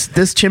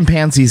 This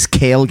chimpanzee's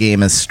kale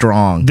game is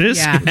strong.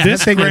 This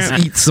thing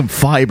eats some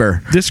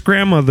fiber. This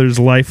grandmother's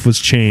life was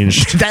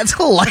changed. That's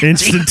hilarious.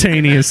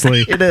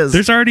 Instantaneously. It is.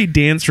 There's already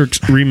dance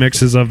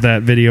remixes of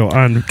that video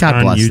on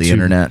God bless YouTube. the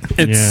internet.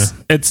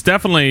 It's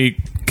definitely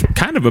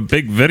kind of a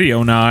big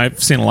video now.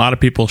 I've seen a lot of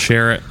people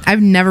share it.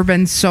 I've never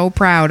been so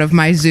proud of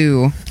my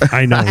zoo.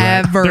 I know.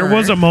 Right? Ever. There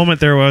was a moment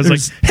there where I was like,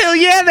 hell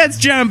yeah, that's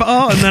John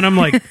Ball. And then I'm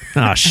like,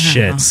 oh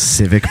shit.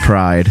 Civic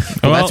pride.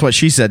 Well, that's what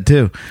she said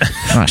too.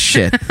 Oh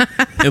shit.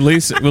 At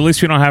least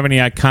we don't have any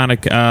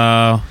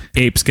iconic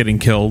apes getting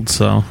killed,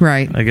 so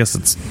right. I guess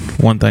it's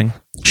one thing.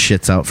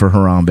 Shits out for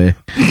Harambe.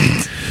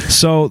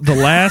 So the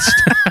last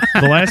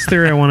The last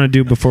theory I want to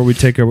do before we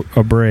take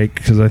a break,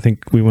 because I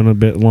think we went a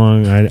bit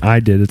long. I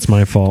did. It's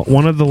my fault.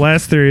 One of the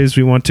last theories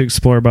we want to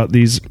explore about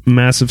these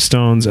massive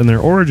stones and their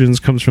origins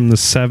comes from the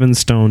 7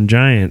 stone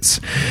giants.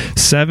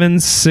 7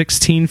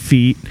 16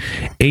 feet,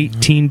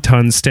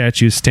 18-ton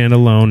statues stand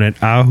alone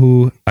at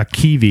Ahu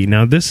Akivi.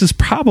 Now, this is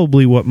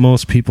probably what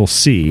most people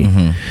see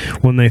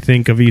when they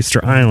think of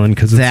Easter Island,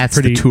 because that's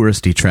the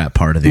touristy trap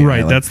part of the right.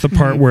 island. That's the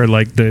part where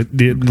like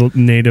the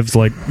natives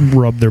like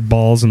rub their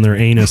balls and their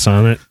anus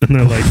on it, and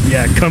they're like,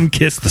 "Yeah, come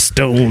kiss the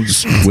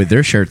stones with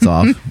their shirts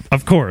off."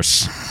 Of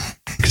course,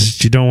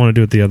 because you don't want to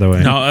do it the other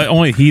way. No,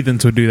 only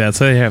heathens would do that,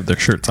 so they have their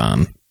shirts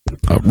on.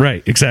 Oh,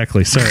 right,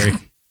 exactly. Sorry.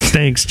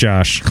 Thanks,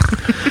 Josh.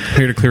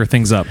 Here to clear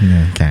things up.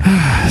 Okay.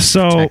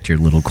 So, protect your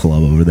little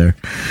club over there.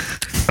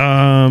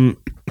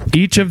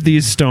 Each of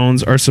these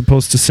stones are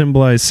supposed to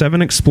symbolize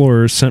 7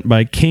 explorers sent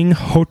by King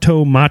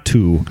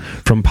Hotomatu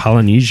from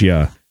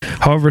Polynesia.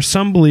 However,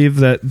 some believe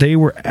that they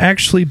were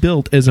actually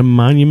built as a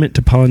monument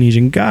to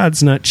Polynesian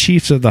gods, not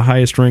chiefs of the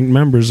highest ranked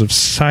members of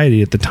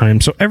society at the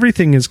time. So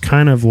everything is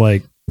kind of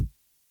like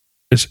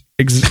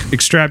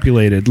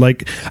extrapolated.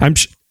 Like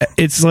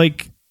it's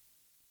like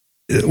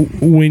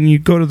when you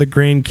go to the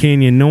Grand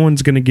Canyon, no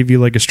one's going to give you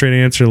like a straight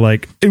answer,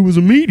 like it was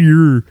a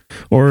meteor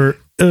or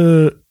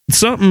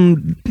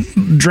something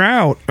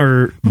drought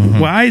or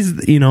why is,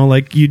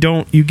 like you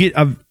get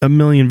a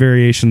million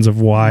variations of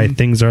why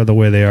things are the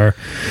way they are.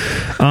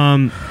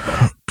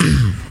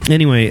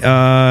 Anyway,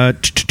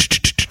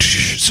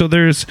 so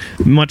there's,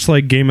 much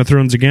like Game of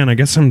Thrones again, I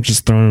guess I'm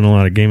just throwing in a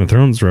lot of Game of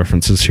Thrones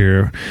references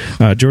here.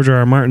 George R.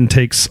 R. Martin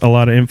takes a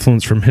lot of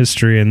influence from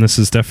history, and this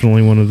is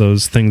definitely one of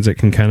those things that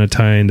can kind of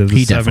tie into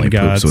the 7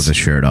 gods. Poops with his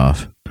shirt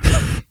off.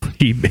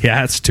 He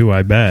has to,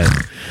 I bet.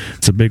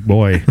 It's a big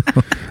boy.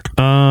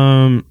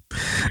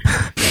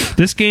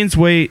 This gains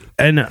weight,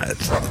 and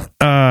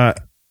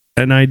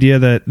an idea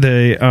that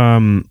they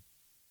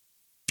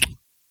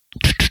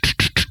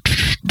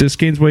this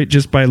gains weight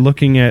just by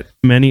looking at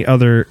many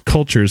other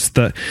cultures.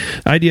 The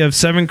idea of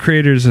 7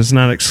 creators is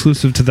not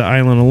exclusive to the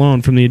island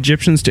alone. From the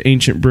Egyptians to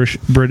ancient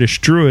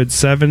British Druids,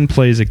 7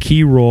 plays a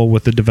key role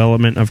with the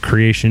development of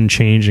creation,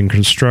 change, and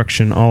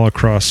construction all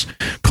across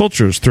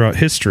cultures throughout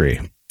history.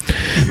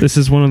 This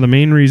is one of the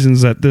main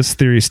reasons that this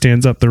theory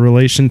stands up. The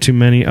relation to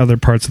many other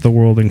parts of the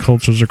world and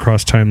cultures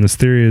across time. This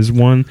theory is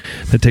one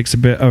that takes a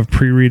bit of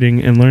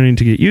pre-reading and learning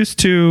to get used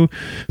to,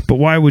 but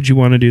why would you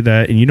want to do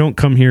that? And you don't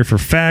come here for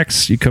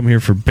facts, you come here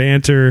for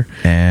banter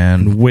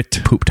and wit.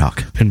 Poop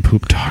talk. And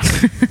poop talk.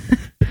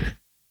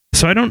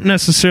 So I don't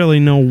necessarily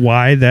know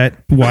why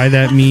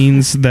that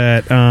means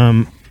that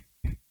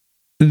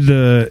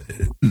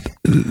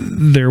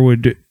there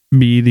would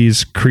be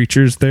these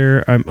creatures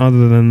there,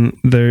 other than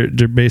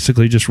they're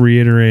basically just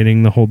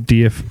reiterating the whole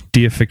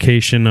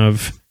deification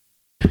of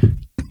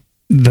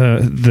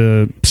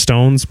the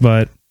stones.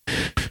 But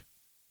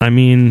I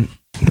mean,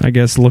 I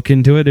guess look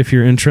into it if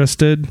you're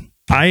interested.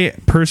 I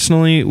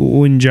personally,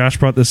 when Josh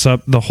brought this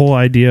up, the whole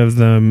idea of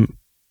them,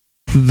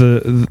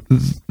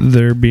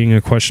 there being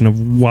a question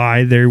of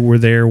why they were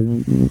there,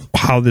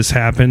 how this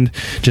happened,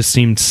 just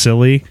seemed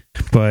silly.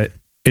 But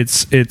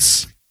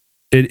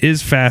it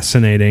is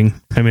fascinating.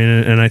 I mean,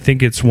 and I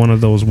think it's one of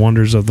those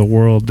wonders of the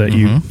world that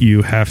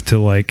you have to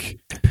like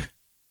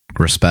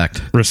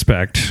respect,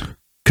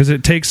 because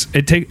it takes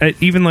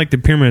even like the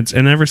pyramids.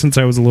 And ever since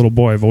I was a little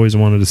boy, I've always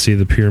wanted to see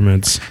the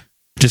pyramids.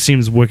 Just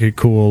seems wicked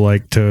cool.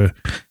 Like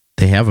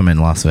they have them in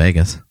Las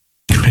Vegas.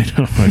 I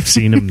know, I've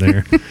seen them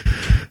there.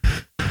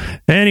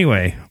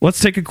 Anyway, let's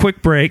take a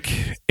quick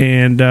break,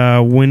 and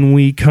when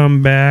we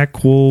come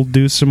back, we'll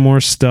do some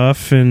more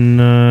stuff, and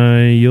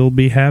you'll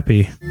be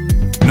happy.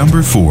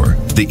 Number 4,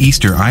 the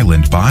Easter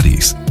Island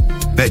bodies.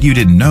 Bet you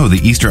didn't know the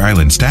Easter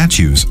Island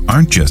statues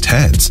aren't just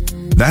heads.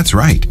 That's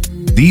right.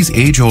 These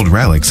age-old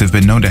relics have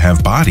been known to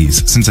have bodies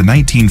since a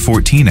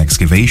 1914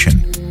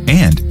 excavation.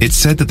 And it's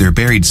said that they're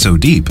buried so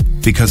deep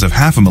because of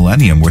half a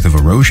millennium worth of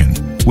erosion,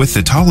 with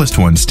the tallest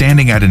one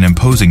standing at an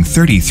imposing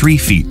 33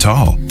 feet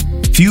tall.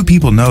 Few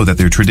people know that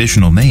their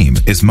traditional name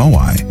is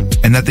Moai,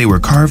 and that they were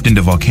carved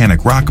into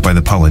volcanic rock by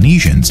the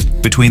Polynesians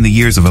between the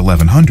years of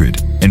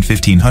 1100 and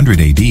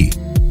 1500 AD.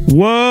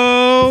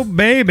 Whoa,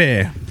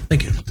 baby.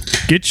 Thank you.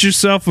 Get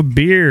yourself a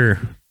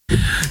beer.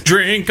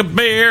 Drink a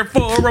beer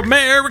for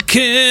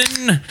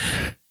American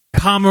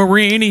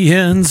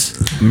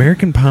Pomeranians.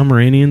 American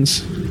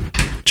Pomeranians?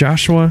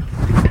 Joshua,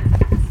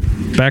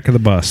 back of the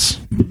bus.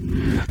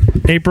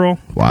 April,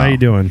 wow. How you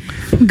doing?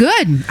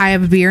 Good. I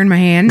have a beer in my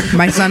hand.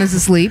 My son is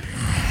asleep.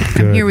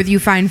 Good. I'm here with you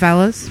fine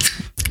fellas.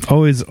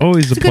 Always a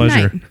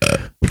pleasure.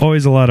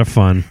 Always a lot of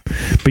fun.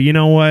 But you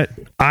know what?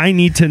 I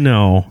need to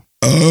know.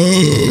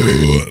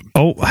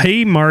 Oh,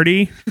 hey,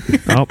 Marty.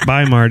 Oh,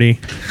 bye, Marty.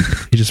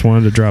 He just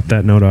wanted to drop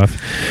that note off.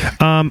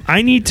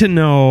 I need to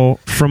know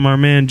from our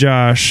man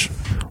Josh,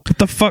 what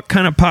the fuck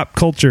kind of pop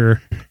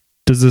culture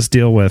does this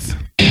deal with?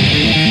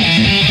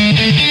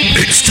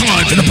 It's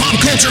time for the Pop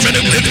Culture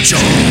Minute with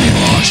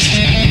Josh.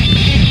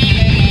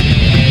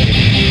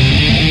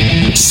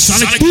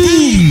 Sonic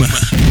Boom!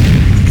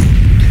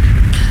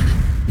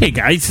 Hey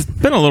guys, it's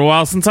been a little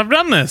while since I've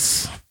done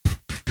this.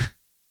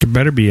 There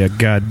better be a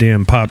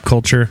goddamn pop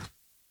culture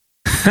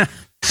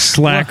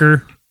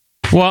slacker.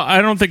 Well,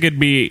 I don't think it'd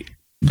be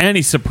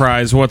any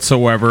surprise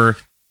whatsoever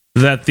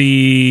that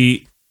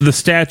the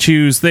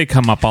statues, they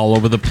come up all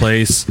over the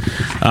place.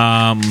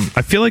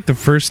 I feel like the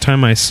first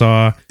time I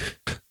saw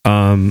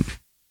the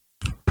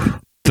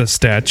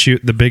statue,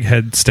 the big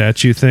head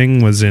statue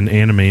thing, was in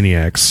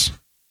Animaniacs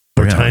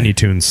or Really? Tiny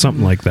Toons,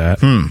 something like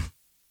that. And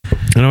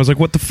I was like,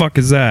 "What the fuck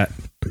is that?"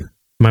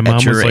 My mom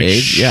At your was like,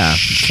 age, yeah,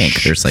 you can't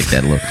curse like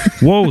that. Look.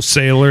 "Whoa,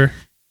 sailor!"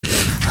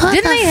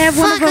 Didn't they have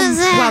one of them?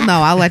 Well,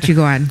 no, I'll let you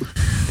go on.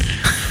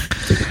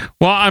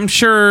 Well, I'm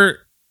sure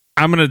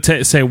I'm going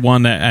to say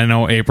one that I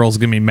know April's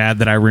going to be mad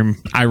that I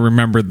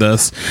remembered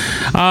this.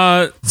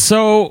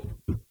 So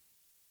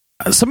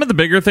some of the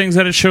bigger things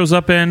that it shows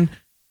up in,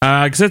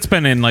 because it's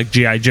been in like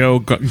G.I. Joe,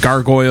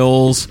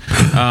 Gargoyles,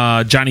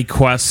 Johnny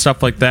Quest,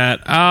 stuff like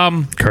that.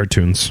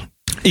 Cartoons.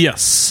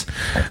 Yes.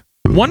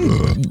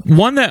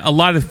 One that a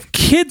lot of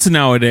kids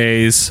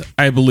nowadays,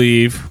 I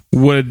believe,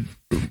 would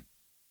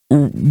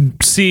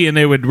see and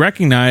they would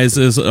recognize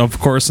is, of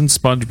course, in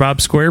SpongeBob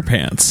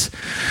SquarePants.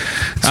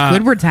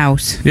 Squidward's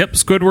house. Yep,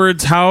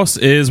 Squidward's house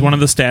is one of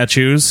the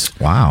statues.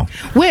 Wow.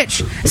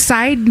 Which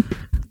side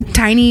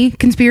tiny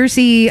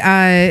conspiracy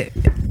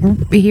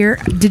here?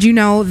 Did you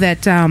know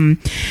that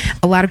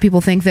a lot of people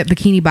think that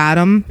Bikini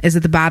Bottom is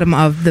at the bottom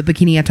of the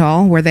Bikini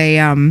Atoll, where they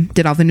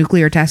did all the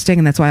nuclear testing,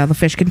 and that's why all the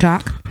fish can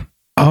talk?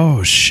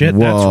 Oh shit, Whoa.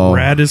 that's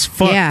rad as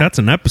fuck. Yeah. That's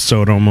an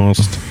episode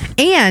almost.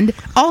 And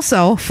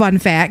also, fun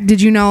fact: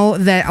 did you know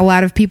that a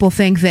lot of people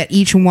think that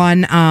each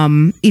one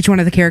of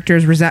the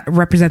characters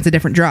represents a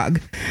different drug?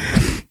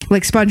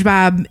 Like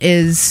SpongeBob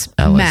is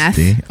meth.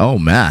 LSD. Oh,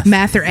 meth.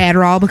 Meth or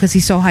Adderall because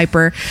he's so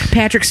hyper.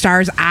 Patrick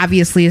Starr's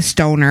obviously a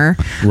stoner.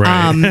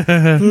 Right.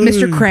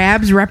 Mr.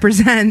 Krabs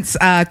represents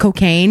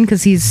cocaine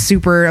because he's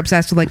super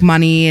obsessed with like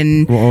money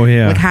and Oh,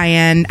 yeah. like high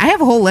end. I have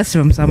a whole list of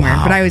them somewhere,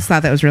 but I always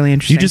thought that was really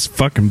interesting. You just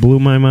fucking blew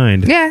my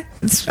mind. yeah,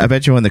 it's, I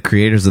bet you when the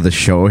creators of the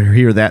show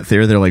hear that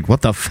theory, they're like,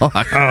 what the fuck?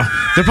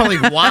 They're probably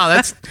like, wow,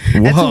 that's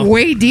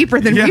way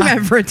deeper than we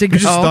meant for it to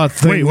go.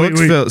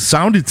 wait.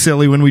 Sounded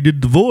silly when we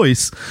did the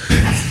voice.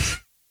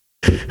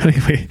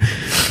 Wait.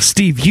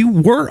 Steve, you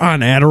were on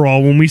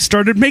Adderall when we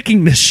started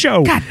making this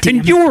show. God damn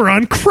and you were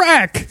on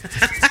crack.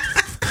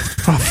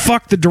 Oh,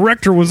 fuck. The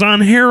director was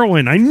on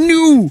heroin. I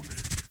knew.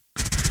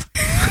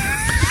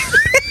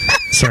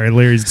 Sorry,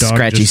 Larry's dog.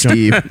 Scratchy just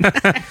jumped.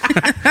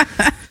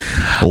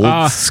 Steve.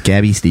 Old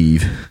Scabby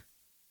Steve.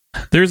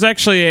 There's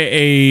actually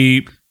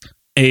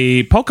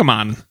a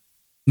Pokemon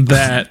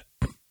that,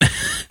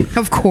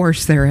 Of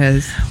course there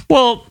is.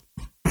 well,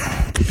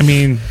 I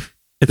mean,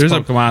 it's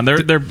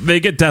Pokemon. They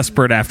get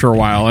desperate after a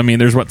while. I mean,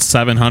 there's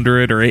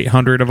 700 or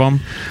 800 of them.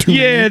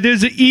 Yeah,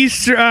 there's an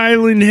Easter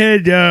Island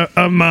head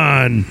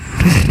Amon.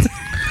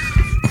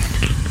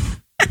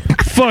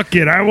 Fuck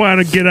it. I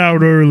want to get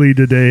out early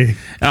today.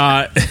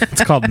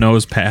 It's called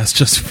Nose Pass.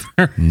 Just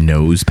for,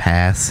 Nose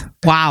pass.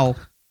 Wow.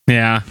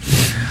 yeah.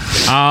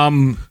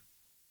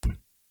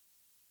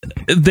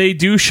 They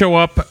do show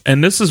up,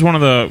 and this is one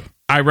of the.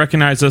 I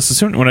recognize this as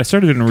soon when I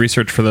started doing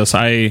research for this.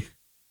 I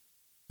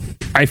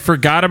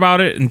forgot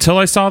about it until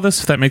I saw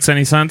this, if that makes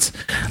any sense.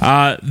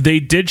 They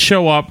did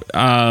show up.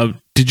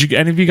 Did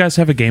any of you guys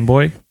have a Game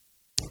Boy?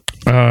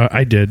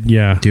 I did,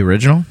 yeah. The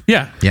original?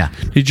 Yeah. Yeah.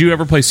 Did you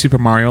ever play Super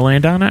Mario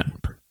Land on it?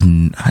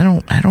 I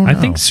don't know. I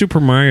think Super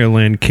Mario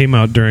Land came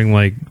out during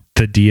like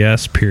the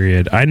DS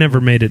period. I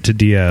never made it to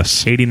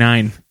DS.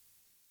 89.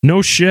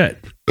 No shit.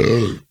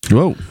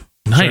 Whoa.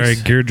 Nice. Sorry,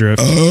 gear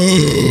drift.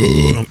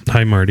 Oh,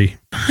 hi, Marty.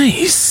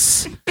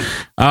 Nice.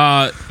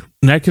 And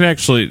that can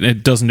actually,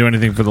 it doesn't do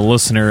anything for the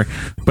listener,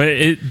 but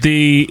in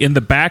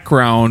the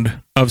background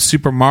of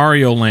Super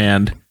Mario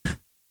Land,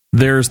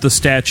 there's the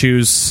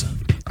statues.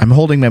 I'm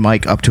holding my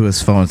mic up to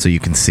his phone so you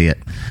can see it.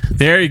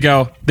 There you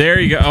go.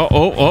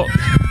 Oh.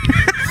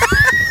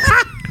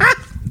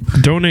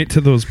 Donate to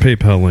those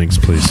PayPal links,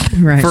 please.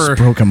 Right.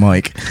 Broke a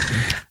mic.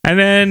 And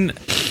then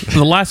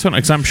the last one,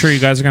 because I'm sure you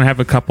guys are going to have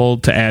a couple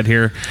to add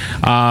here.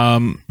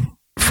 From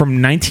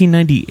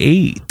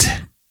 1998,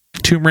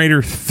 Tomb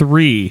Raider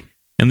 3.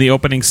 In the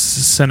opening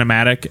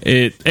cinematic,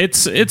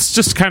 it's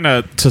just kind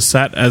of to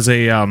set as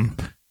a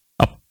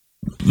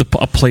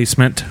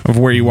placement of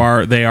where you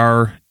are. They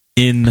are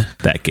in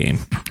that game.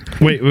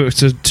 Wait,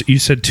 so you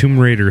said Tomb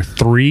Raider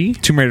 3?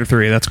 Tomb Raider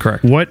 3, that's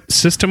correct. What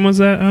system was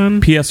that on?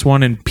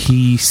 PS1 and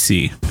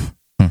PC.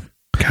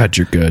 God,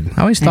 you're good.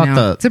 I always I thought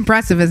know. It's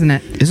impressive, isn't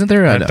it? Isn't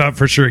there I a thought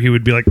for sure he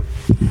would be like,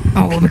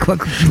 Oh, let me quick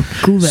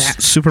cool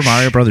that. Super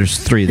Mario Brothers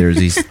 3? There's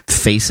these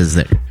faces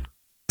that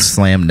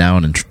slam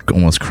down and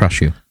almost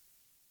crush you.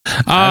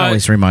 I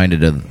always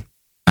reminded of.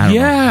 I don't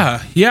know.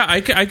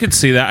 I could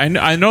see that.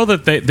 I know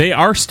that they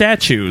are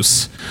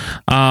statues.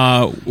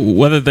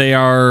 Whether they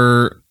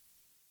are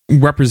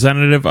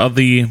representative of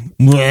the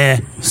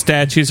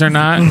statues or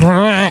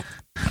not.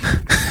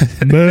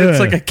 It's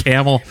like a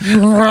camel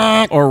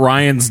or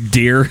Ryan's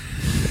deer.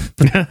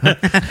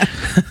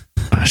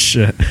 oh,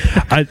 shit.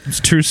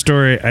 True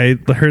story. I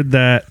heard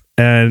that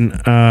and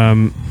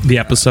The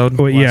episode.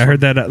 well, yeah, I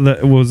heard that.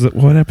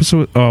 What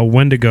episode? Oh,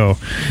 Wendigo.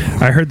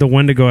 I heard the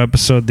Wendigo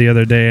episode the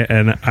other day,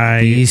 and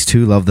These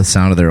two love the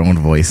sound of their own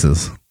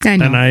voices. I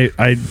know. and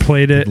I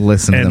played it.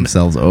 Listen to and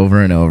themselves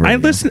over and over. I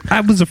again. listened. I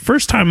was the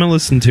first time I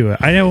listened to it.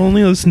 I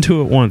only listened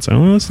to it once. I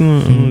only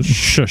listened to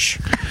shush.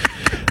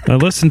 I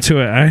listened to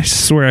it. I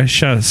swear I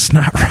shot a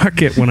snot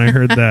rocket when I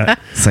heard that.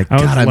 It's like, I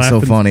was God, I'm so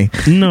laughing. funny.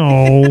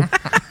 No,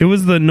 it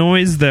was the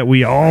noise that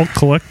we all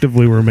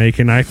collectively were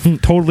making. I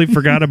totally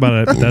forgot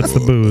about it. That's the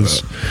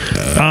booze.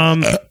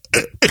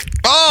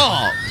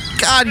 Oh,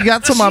 God, you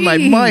got some on my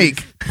Jeez.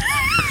 mic.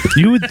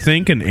 You would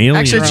think an alien.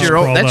 Actually, it's your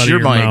own- crawled that's out of your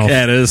mic. mouth.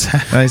 Yeah, it is.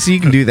 So you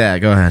can do that.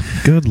 Go ahead.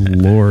 Good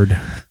Lord.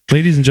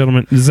 Ladies and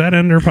gentlemen, does that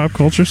end our pop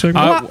culture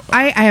segment? Well,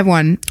 I have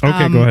one.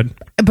 Okay, go ahead.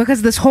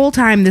 Because this whole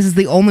time, this is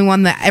the only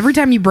one that every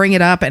time you bring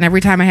it up and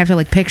every time I have to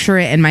like picture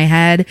it in my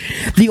head,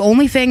 the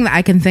only thing that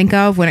I can think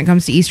of when it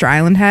comes to Easter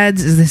Island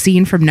heads is the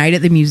scene from Night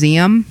at the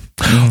Museum.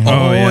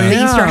 Oh, yeah.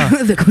 The Easter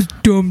Island that goes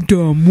dum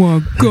dum wa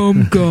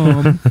gum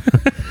gum.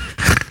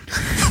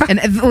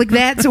 And like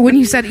that. So when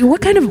you said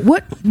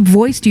what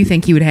voice do you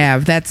think he would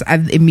have? That's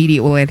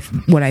immediately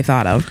what I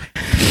thought of.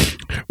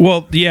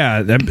 Well,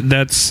 yeah,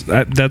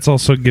 that's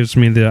also gives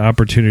me the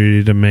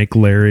opportunity to make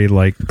Larry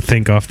like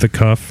think off the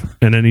cuff,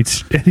 and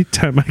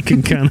anytime I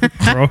can kind of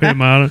throw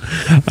him out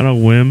on a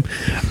whim,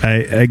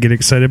 I get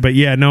excited. But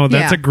yeah, no,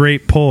 that's Yeah. a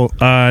great pull.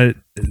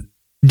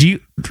 Do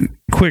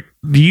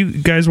you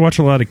guys watch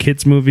a lot of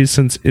kids movies?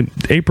 Since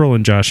April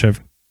and Josh have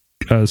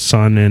a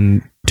son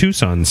and two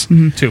sons.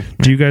 Two.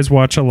 Do you guys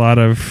watch a lot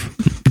of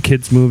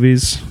kids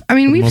movies? I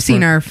mean, For the we've most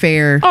seen part? our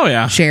fair Oh,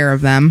 yeah. share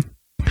of them.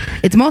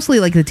 It's mostly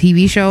like the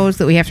TV shows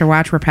that we have to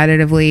watch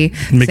repetitively,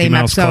 Mickey same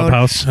Mouse episode,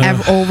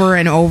 Clubhouse. over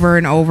and over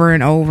and over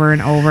and over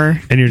and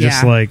over. And you're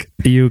just Yeah. like,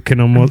 you can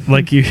almost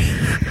like you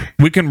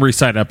We can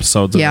recite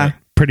episodes of Yeah. it.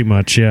 pretty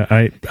much,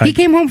 yeah. He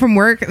came home from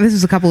work. This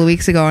was a couple of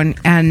weeks ago,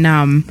 and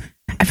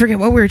I forget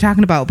what we were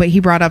talking about, but he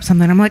brought up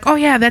something. I'm like, oh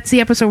yeah, that's the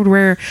episode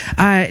where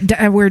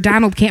where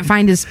Donald can't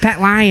find his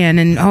pet lion,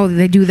 and oh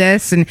they do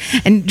this, and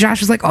Josh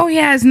was like, oh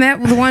yeah, isn't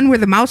that the one where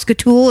the mouse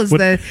Catool is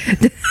like,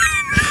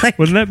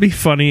 Wouldn't that be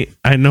funny?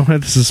 I know how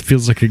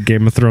feels like a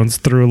Game of Thrones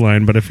through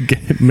line, but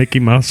if Mickey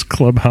Mouse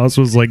Clubhouse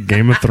was like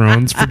Game of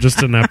Thrones for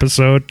just an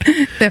episode,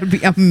 that would be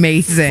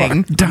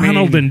amazing.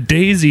 Donald and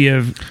Daisy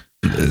have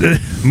I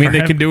mean,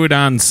 they can do it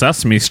on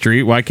Sesame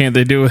Street. Why can't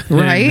they do it?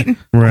 Right?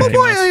 right. Oh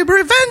boy, I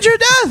revenge your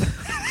death.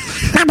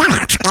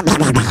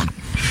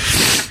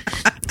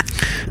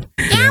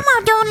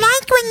 Elmo don't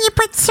like when you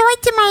put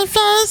salt in my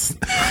face.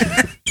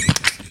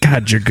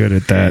 God, you're good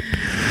at that.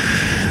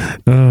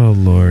 Oh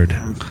Lord,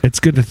 it's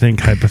good to think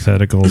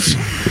hypotheticals.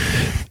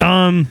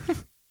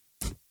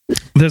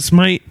 This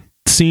might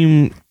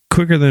seem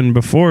quicker than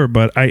before,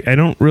 but I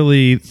don't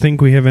really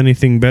think we have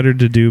anything better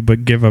to do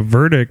but give a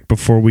verdict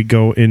before we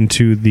go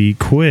into the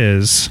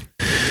quiz.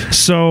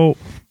 So,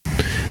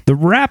 the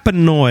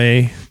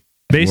Rapinoe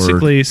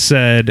basically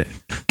said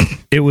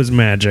it was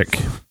magic.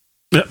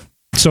 Yep.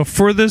 So,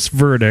 for this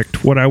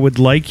verdict, what I would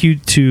like you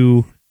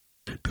to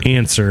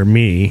answer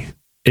me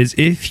is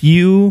if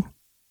you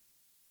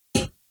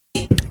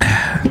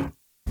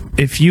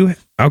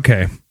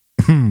okay.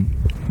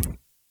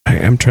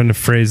 I'm trying to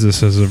phrase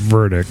this as a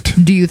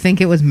verdict. Do you think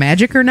it was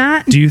magic or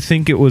not? Do you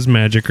think it was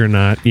magic or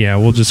not? Yeah,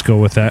 we'll just go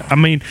with that. I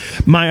mean,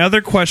 my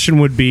other question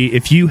would be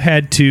if you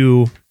had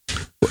to,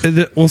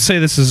 we'll say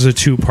this is a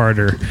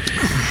two-parter.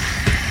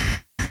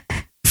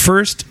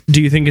 First,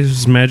 do you think it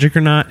was magic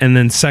or not? And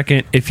then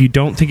second, if you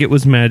don't think it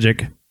was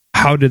magic,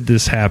 how did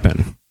this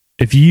happen?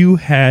 If you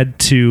had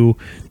to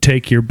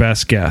take your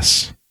best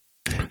guess.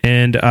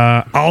 And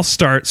I'll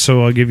start,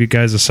 so I'll give you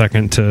guys a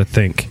second to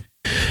think.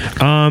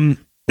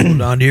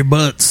 Hold on to your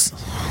butts.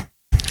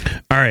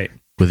 All right.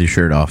 With your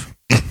shirt off.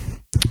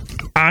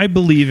 I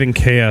believe in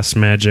chaos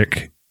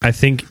magic. I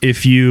think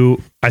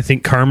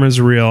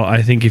karma's real.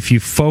 I think if you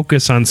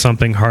focus on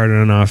something hard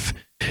enough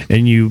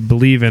and you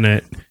believe in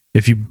it,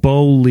 if you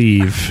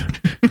believe,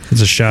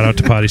 it's a shout out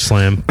to Potty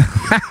Slam.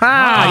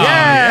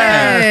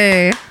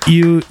 Hey.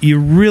 You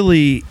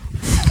really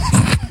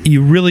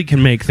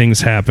can make things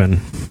happen.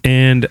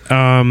 And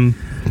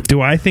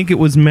do I think it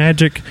was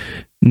magic?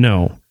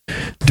 No.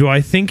 Do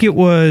I think it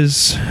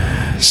was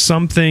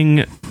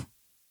something?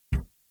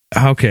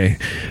 Okay,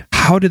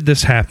 how did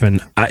this happen?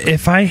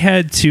 If I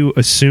had to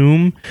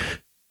assume,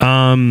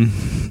 I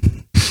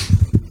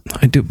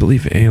do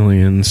believe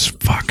aliens.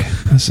 Fuck,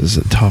 this is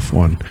a tough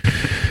one.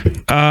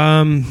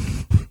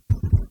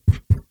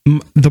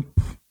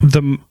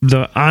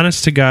 The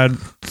honest to God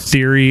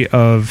theory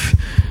of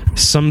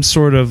some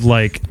sort of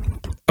like,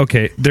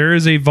 okay, there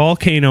is a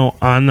volcano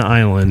on the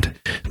island.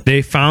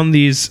 They found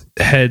these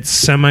heads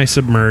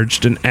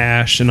semi-submerged in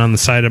ash and on the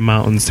side of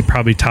mountains. They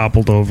probably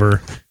toppled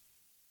over.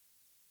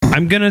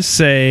 I'm going to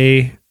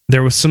say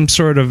there was some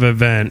sort of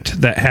event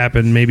that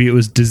happened. Maybe it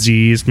was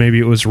disease. Maybe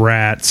it was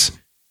rats.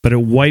 But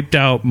it wiped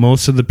out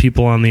most of the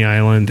people on the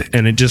island.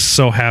 And it just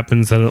so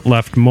happens that it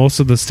left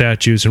most of the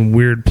statues in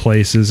weird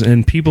places.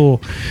 And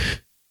people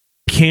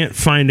can't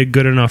find a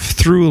good enough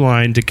through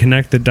line to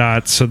connect the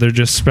dots, so they're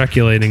just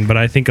speculating. But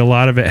I think a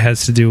lot of it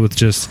has to do with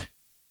just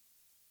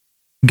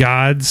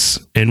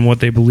gods and what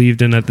they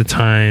believed in at the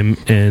time.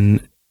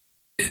 And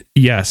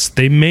yes,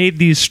 they made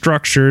these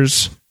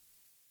structures.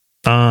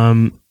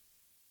 They're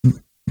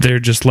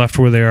just left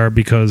where they are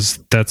because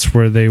that's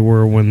where they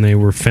were when they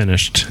were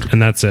finished,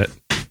 and that's it.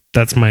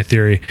 That's my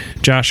theory.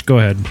 Josh, go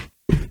ahead.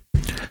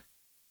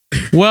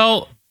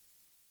 Well,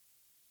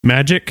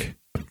 magic?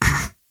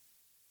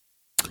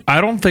 I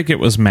don't think it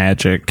was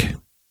magic.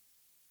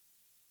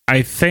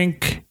 I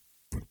think,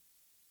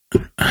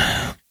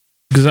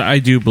 because I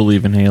do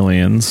believe in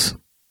aliens,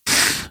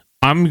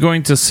 I'm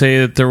going to say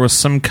that there was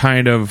some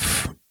kind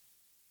of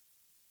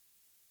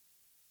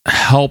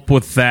help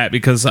with that,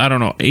 because I don't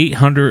know,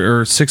 800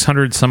 or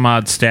 600 some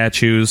odd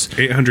statues,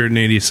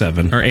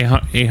 887 or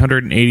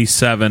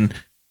 887.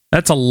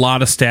 That's a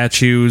lot of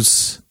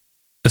statues,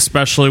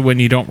 especially when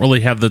you don't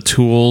really have the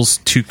tools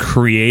to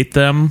create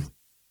them.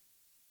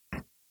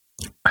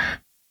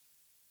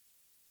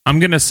 I'm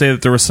going to say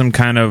that there was some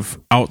kind of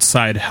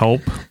outside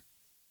help.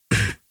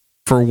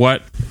 For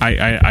what,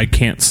 I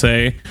can't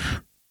say.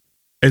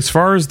 As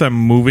far as them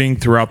moving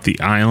throughout the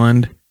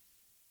island,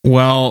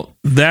 well,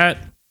 that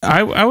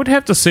I would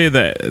have to say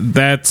that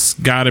that's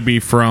got to be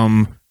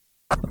from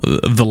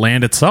the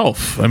land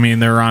itself. I mean,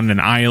 they're on an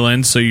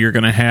island, so you're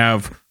going to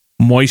have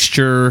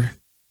moisture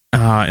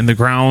in the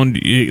ground.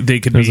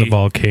 There's a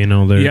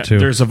volcano there too.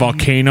 There's a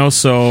volcano,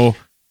 so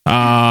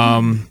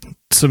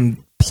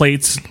some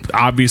plates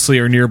obviously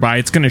are nearby.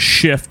 It's going to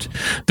shift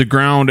the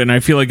ground, and I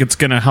feel like it's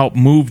going to help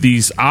move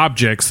these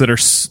objects that are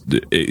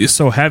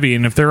so heavy.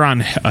 And if they're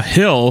on a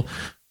hill,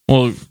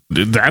 well,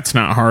 that's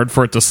not hard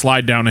for it to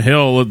slide down a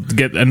hill.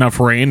 Get enough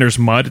rain, there's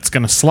mud, it's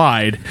going to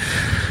slide.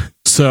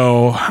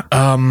 So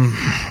I'm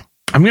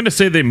going to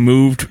say they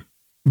moved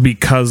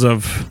because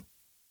of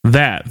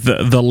that,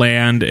 the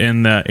land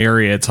and the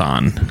area it's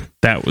on.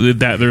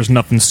 That there's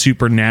nothing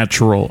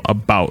supernatural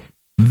about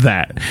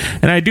that.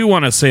 And I do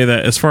want to say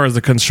that as far as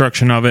the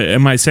construction of it,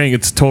 am I saying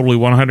it's totally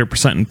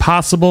 100%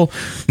 impossible?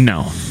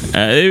 No.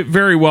 It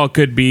very well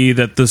could be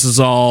that this is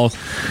all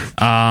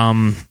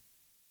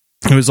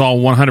it was all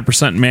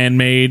 100%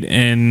 man-made,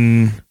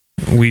 and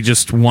we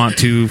just want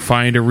to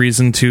find a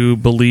reason to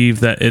believe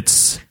that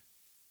it's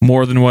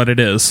more than what it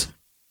is.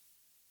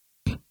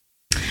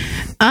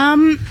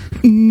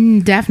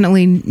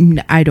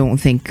 Definitely, I don't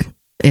think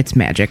it's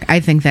magic.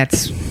 I think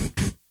that's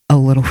a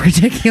little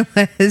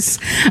ridiculous.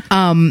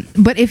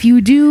 But if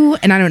you do,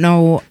 and I don't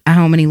know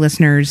how many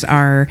listeners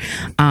are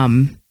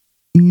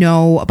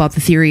know about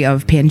the theory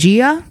of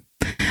Pangea,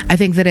 I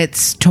think that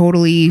it's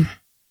totally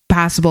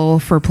possible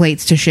for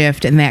plates to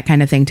shift and that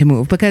kind of thing to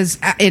move. Because,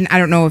 and I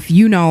don't know if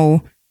you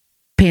know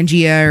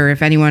Pangea or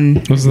if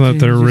anyone wasn't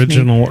that the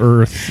original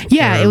Earth?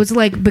 Yeah, it was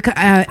like because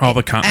all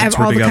the continents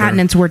the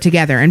continents were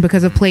together, and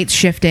because of plates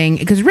shifting.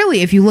 Because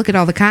really, if you look at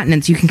all the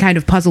continents, you can kind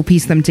of puzzle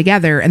piece them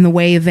together, and the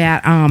way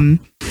that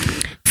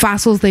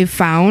fossils they've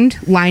found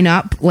line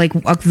up, like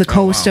the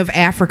coast of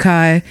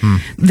Africa,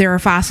 there are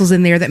fossils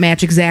in there that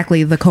match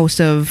exactly the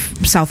coast of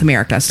South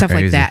America, stuff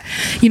like that.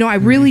 You know, I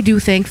really do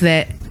think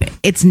that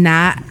it's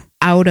not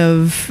out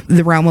of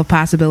the realm of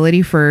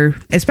possibility for,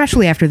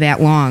 especially after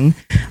that long,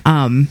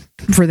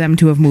 for them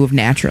to have moved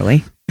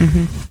naturally.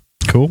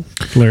 Cool.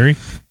 Larry?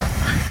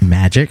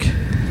 Magic?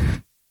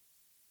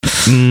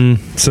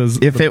 Says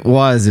if it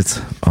was,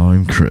 it's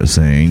I'm Chris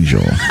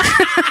Angel.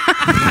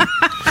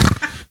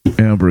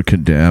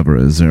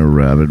 Abracadabra, is there a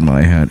rabbit in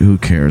my hat? Who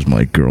cares?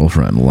 My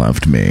girlfriend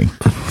left me.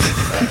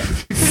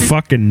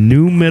 Fucking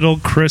new middle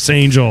Chris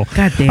Angel.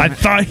 God damn it. I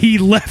thought he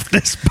left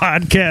this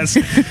podcast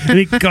and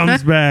he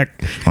comes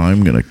back.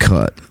 I'm gonna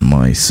cut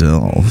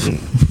myself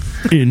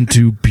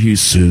into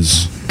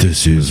pieces.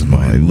 This is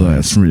my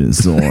last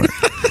resort.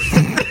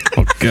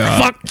 Oh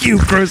God! Fuck you,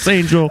 Chris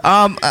Angel.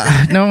 No,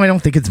 I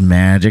don't think it's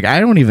magic. I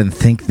don't even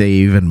think they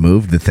even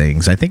moved the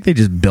things. I think they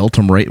just built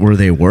them right where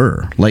they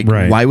were. Like,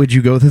 why would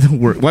you go to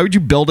why would you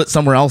build it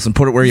somewhere else and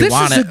put it where you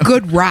want it? This is a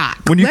good rock.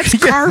 Let's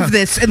carve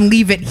this and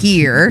leave it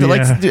here. Yeah.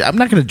 Like, dude, I'm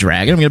not going to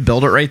drag it. I'm going to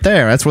build it right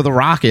there. That's where the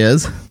rock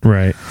is.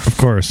 Right. Of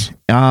course.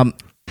 And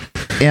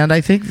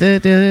I think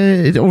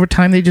that over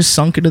time they just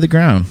sunk into the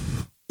ground.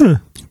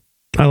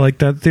 I like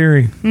that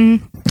theory. I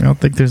don't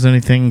think there's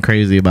anything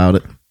crazy about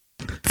it.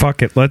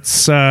 Fuck it.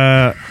 Let's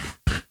get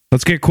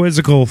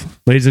quizzical,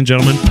 ladies and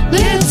gentlemen.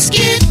 Let's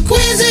get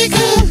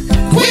quizzical,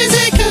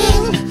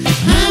 quizzical.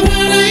 I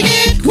wanna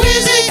get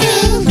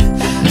quizzical.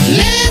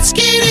 Let's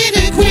get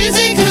into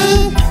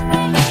quizzical.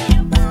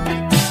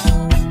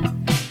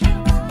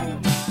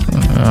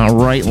 All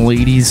right,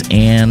 lady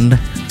and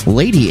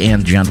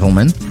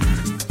gentlemen.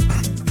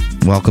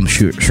 Welcome,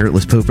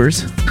 shirtless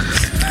poopers.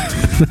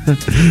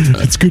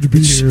 It's good to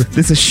be here.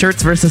 This is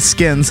shirts versus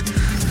skins.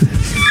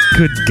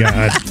 Good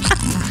God.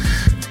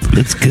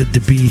 It's good to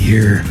be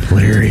here,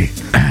 Larry.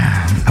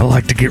 I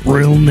like to get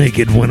real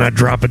naked when I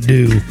drop a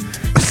dew.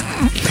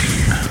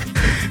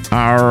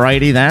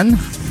 Alrighty then.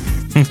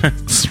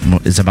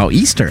 It's about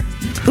Easter.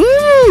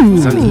 Ooh.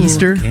 It's an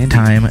Easter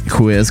time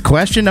quiz.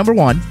 Question number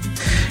 1.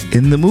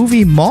 In the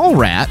movie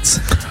Mallrats,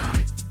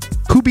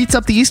 who beats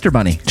up the Easter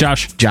Bunny?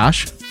 Josh.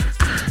 Josh?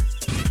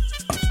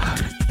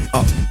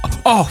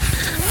 Oh,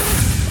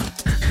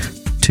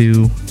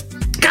 2,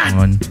 God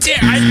 1. damn.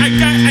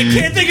 I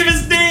can't think of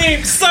his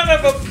name. Son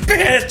of a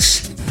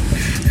bitch.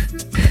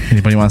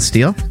 Anybody want to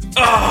steal?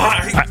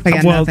 I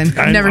got nothing.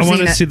 I've never I want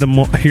seen to it. see the.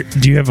 Here,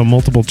 do you have a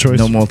multiple choice?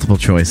 No multiple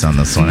choice on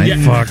this one. Yeah.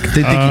 Fuck. I didn't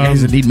think you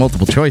guys would need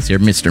multiple choice here,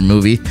 Mr.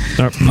 Movie.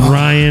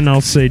 Ryan,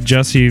 I'll say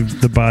Jesse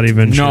the Body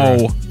Ventura.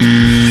 No.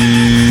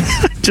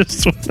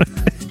 Just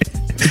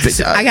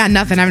I got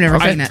nothing. I've never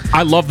seen it.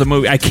 I love the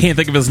movie. I can't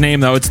think of his name,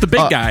 though. It's the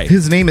big guy.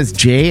 His name is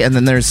Jay, and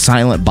then there's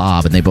Silent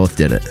Bob, and they both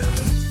did it.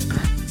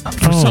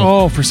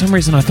 For some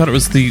reason, I thought it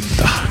was the...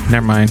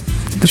 never mind.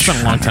 It's been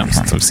a long time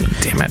since I've seen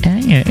it.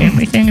 Damn it.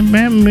 Everything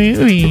about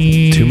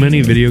movie. too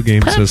many video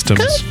game systems.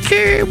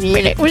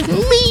 Minute with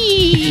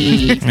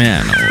me.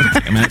 Yeah, no.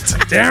 Damn it.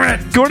 Damn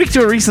it. According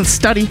to a recent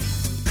study,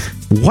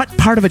 what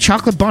part of a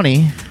chocolate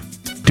bunny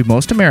do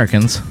most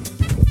Americans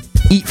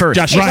eat first?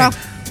 Josh. Ryan.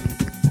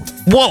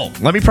 Whoa,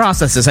 let me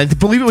process this. I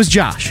believe it was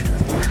Josh.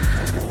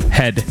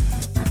 Head.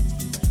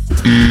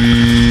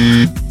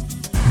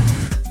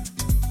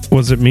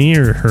 Was it me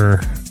or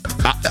her?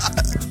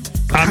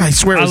 I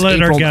swear it was I'll let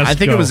our April. guest I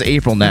think go. it was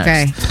April next.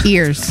 Okay,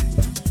 ears.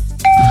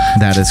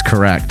 That is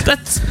correct.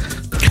 That's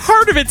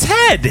part of its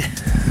head.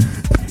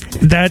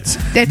 That's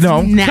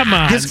No. not. come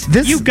on.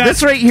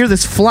 This right here,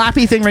 this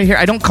floppy thing right here,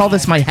 I don't call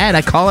this my head.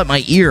 I call it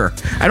my ear.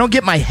 I don't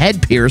get my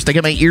head pierced. I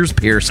get my ears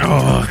pierced.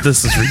 Oh,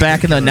 this is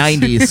Back in the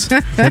 90s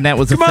when that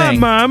was a Come on, thing.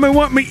 Mom. I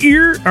want my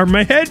ear or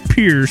my head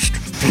pierced.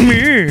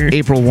 Meh.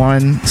 April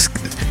 1,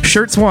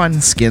 shirts 1,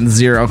 skins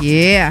 0.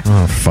 Yeah.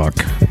 Oh, fuck.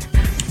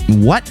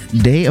 What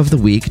day of the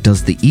week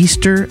does the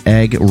Easter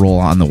egg roll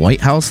on the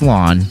White House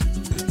lawn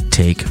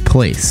take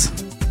place?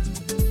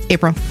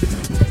 April.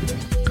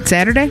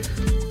 Saturday?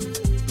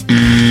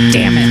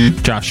 Damn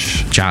it.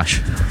 Josh. Josh.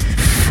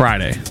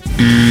 Friday.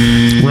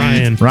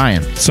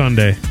 Ryan.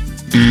 Sunday.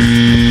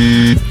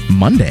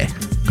 Monday.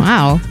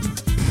 Wow.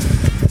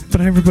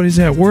 But everybody's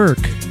at work.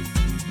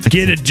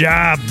 Get a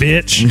job,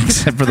 bitch.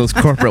 Except for those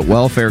corporate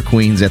welfare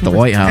queens at the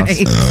White House.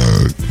 Right.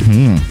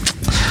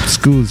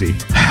 Scoozy.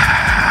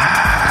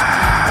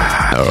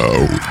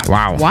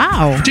 Wow.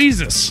 Wow.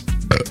 Jesus.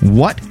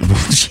 What?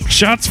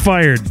 Shots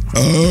fired.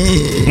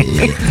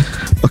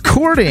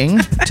 According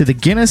to the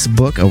Guinness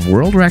Book of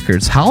World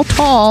Records, how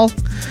tall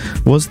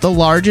was the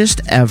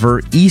largest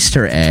ever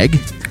Easter egg?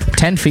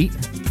 10 feet,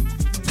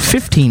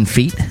 15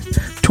 feet,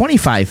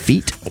 25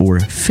 feet, or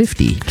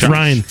 50?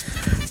 Ryan.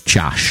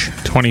 Josh.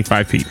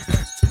 25 feet.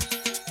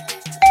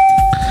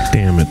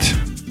 Damn it.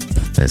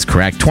 That's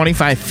correct.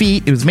 25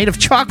 feet. It was made of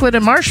chocolate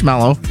and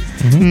marshmallow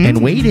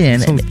and weighed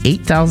in at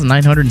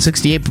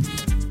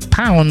 8,968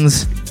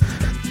 pounds.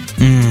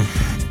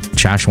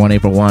 Josh won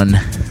April 1.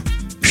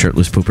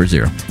 Shirtless Pooper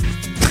 0.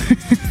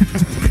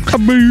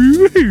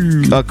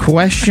 A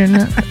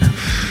question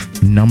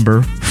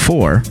number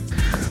 4.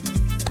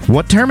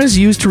 What term is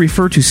used to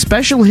refer to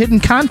special hidden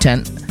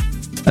content,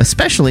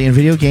 especially in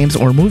video games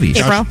or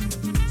movies?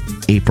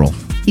 April.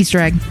 Easter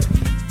egg.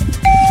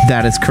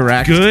 That is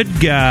correct. Good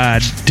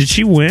God. Did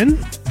she win?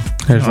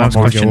 There's I'll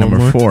question go one number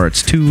more. 4.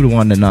 It's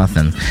 2-1 to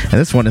nothing. And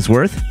this one is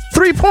worth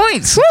 3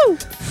 points. Woo!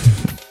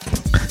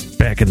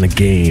 Back in the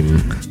game.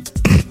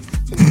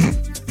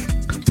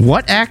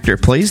 What actor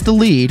plays the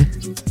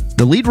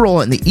lead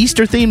role in the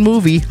Easter-themed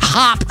movie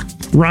Hop?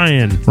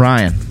 Ryan.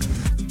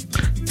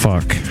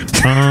 Fuck.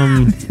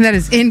 That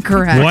is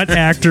incorrect. What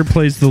actor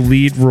plays the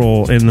lead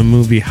role in the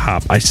movie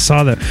Hop? I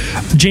saw that.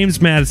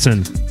 James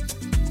Madison.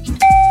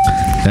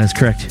 That is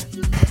correct.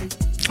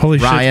 Holy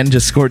Ryan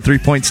just scored 3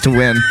 points to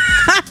win.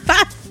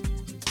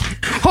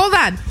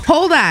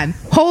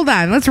 Hold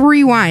on. Let's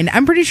rewind.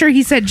 I'm pretty sure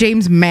he said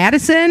James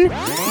Madison. shit.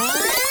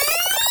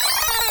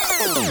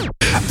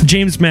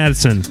 James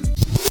Madison.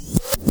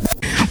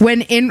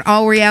 When in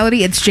all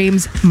reality, it's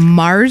James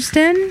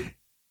Marsden.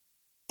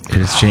 It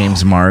is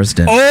James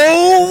Marsden.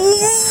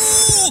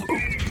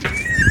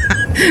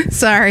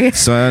 Sorry.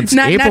 Since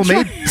Not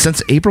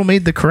April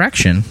made the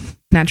correction,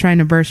 Not trying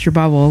to burst your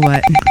bubble,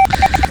 but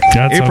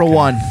That's April okay.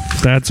 won.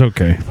 That's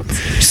okay.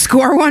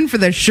 score one for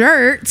the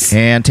shirts.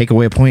 And take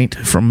away a point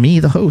from me,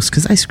 the host,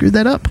 because I screwed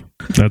that up.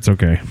 That's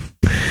okay.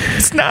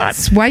 It's not.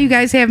 That's why you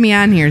guys have me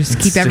on here, just to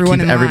keep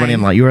everyone in everybody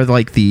in line. line. You are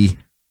like the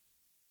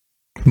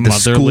school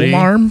Motherly.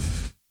 marm.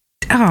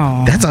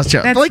 Oh, That's like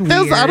that's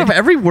weird. out of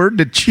every word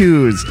to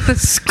choose. The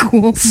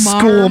school marm.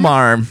 School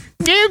marm.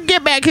 You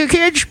get back here,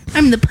 kids.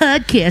 I'm the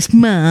podcast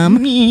mom.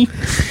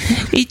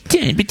 It's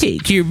time to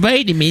take your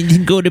vitamins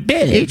and go to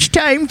bed. It's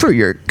time for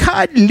your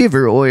cod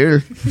liver oil.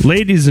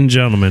 Ladies and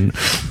gentlemen,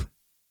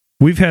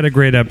 we've had a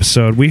great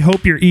episode. We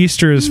hope your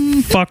Easter is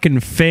fucking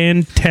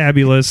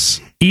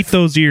fantabulous. Eat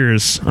those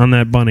ears on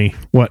that bunny.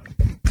 What?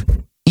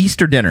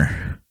 Easter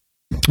dinner.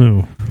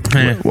 Oh.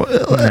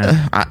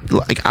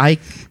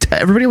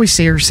 Everybody always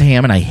says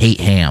ham, and I hate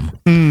ham.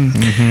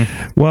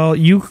 Well,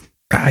 you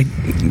I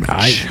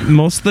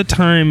most of the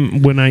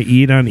time when I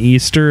eat on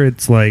Easter,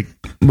 it's like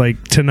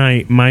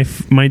tonight. My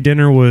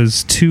dinner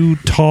was 2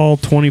 tall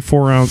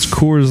 24-ounce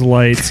Coors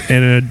Lights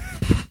and a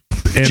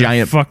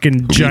Giant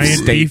fucking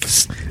giant steak.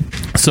 beef.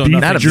 So Beef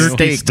Not a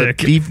jerky steak, but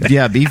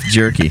stick. beef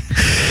jerky.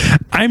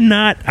 I'm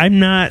not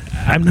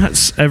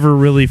ever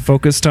really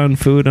focused on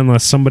food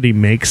unless somebody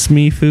makes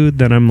me food.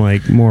 Then I'm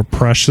like more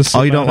precious.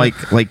 Oh, you don't about it.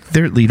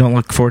 you don't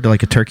look forward to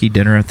like a turkey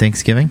dinner at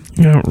Thanksgiving?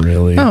 Not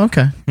really. Oh,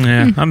 okay.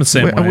 Yeah, I'm the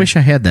same way. I wish I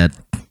had that.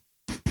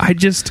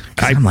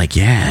 I'm like,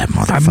 yeah,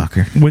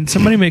 motherfucker. When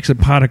somebody makes a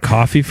pot of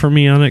coffee for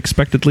me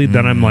unexpectedly,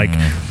 then I'm like,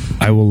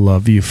 I will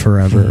love you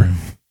forever.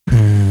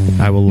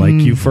 I will like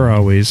you for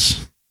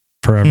always.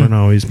 Forever and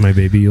always, my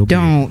baby, you'll be.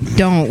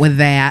 Don't with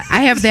that.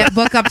 I have that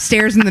book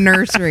upstairs in the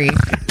nursery.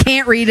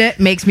 Can't read it.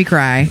 Makes me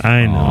cry.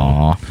 I know.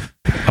 Aw.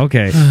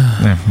 Okay.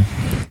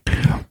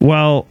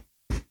 Well,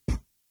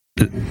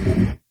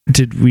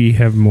 did we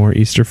have more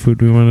Easter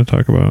food we want to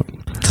talk about?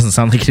 Doesn't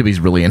sound like he's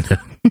really into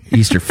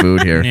Easter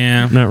food here.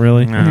 Yeah. Not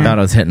really. I thought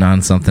I was hitting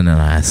on something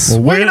and I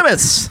swing and a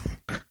miss.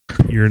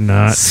 You're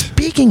not.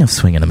 Speaking of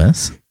swing and a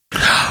miss,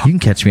 you can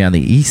catch me on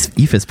the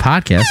EFIS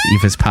podcast,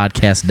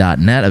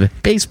 efispodcast.net, a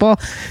baseball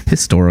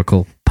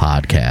historical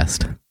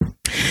podcast.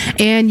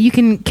 And you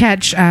can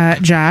catch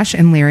Josh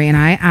and Larry and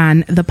I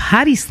on the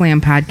Potty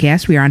Slam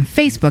podcast. We are on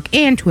Facebook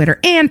and Twitter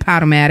and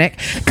Podomatic.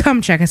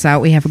 Come check us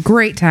out. We have a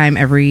great time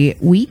every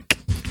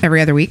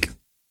other week.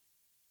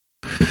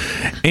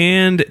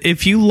 And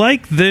if you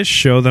like this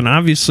show, then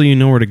obviously you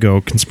know where to go.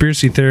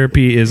 Conspiracy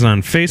Therapy is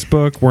on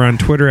Facebook. We're on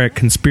Twitter at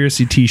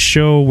Conspiracy T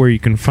Show, where you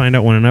can find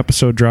out when an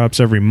episode drops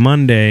every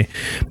Monday,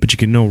 but you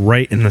can know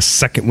right in the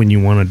second when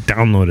you want to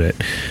download it.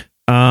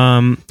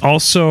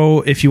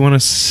 Also, if you want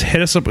to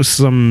hit us up with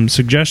some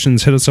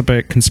suggestions, hit us up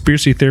at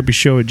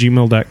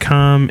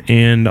conspiracytherapyshow@gmail.com,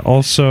 and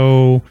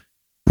also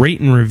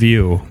rate and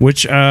review,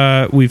 which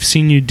we've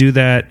seen you do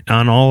that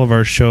on all of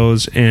our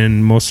shows,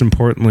 and most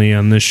importantly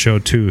on this show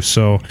too.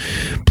 So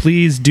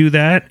please do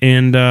that.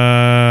 And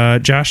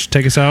Josh,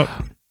 take us out.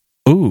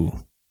 Ooh.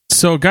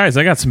 So guys,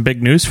 I got some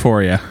big news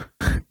for you.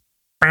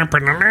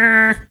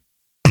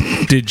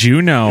 Did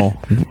you know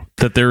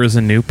that there is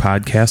a new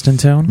podcast in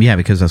town? Yeah,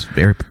 because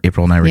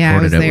April and I Yeah, I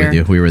recorded was it there. with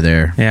you. We were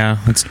there. Yeah,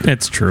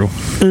 it's true.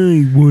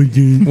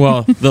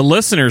 Well, the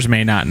listeners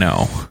may not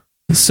know.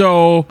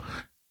 So,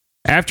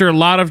 after a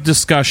lot of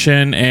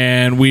discussion,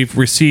 and we've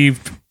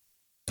received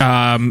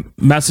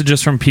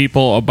messages from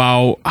people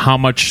about how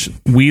much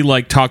we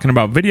like talking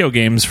about video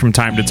games from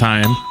time to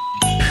time,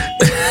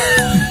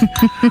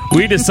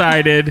 we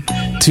decided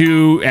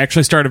to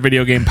actually start a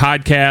video game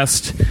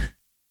podcast.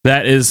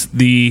 That is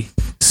the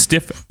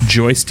Stiff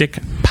Joystick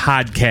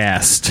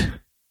Podcast.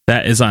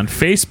 That is on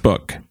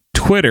Facebook,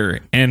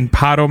 Twitter, and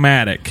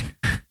Podomatic.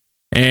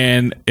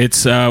 And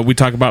it's we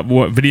talk about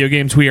what video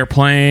games we are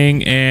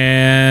playing,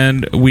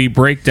 and we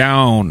break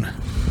down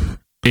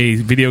a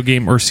video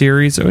game or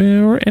series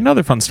and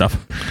other fun stuff.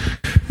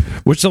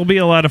 Which there'll be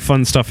a lot of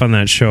fun stuff on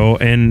that show,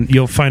 and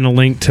you'll find a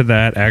link to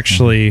that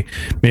actually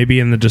maybe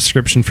in the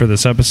description for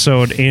this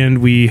episode, and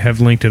we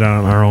have linked it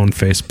on our own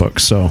Facebook.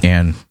 So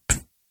And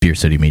Beer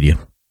City Media.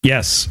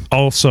 yes,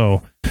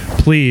 also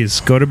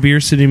please go to Beer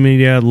City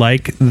Media,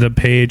 like the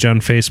page on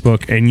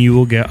Facebook, and you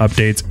will get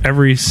updates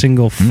every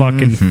single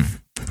fucking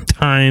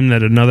time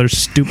that another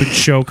stupid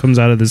show comes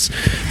out of this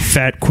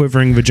fat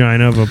quivering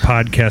vagina of a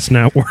podcast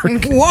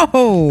network.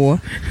 Whoa.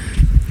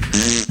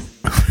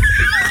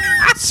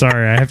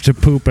 Sorry, I have to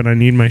poop and I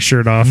need my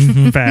shirt off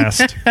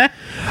fast. All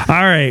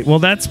right, well,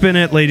 that's been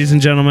it, ladies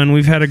and gentlemen.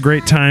 We've had a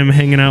great time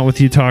hanging out with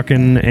you,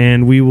 talking,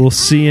 and we will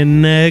see you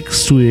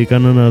next week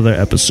on another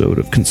episode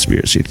of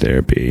Conspiracy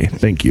Therapy.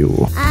 Thank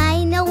you.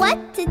 I know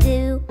what to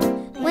do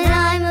when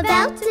I'm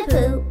about to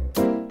poop.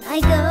 I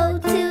go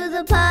to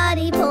the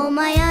potty, pull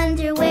my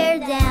underwear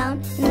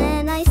down, and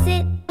then I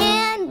sit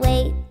and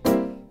wait,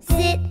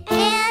 sit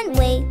and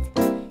wait,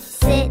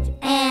 sit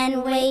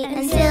and wait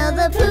until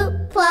the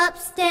poop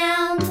plops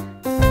down.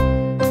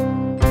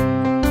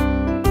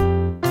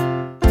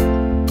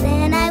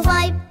 Then I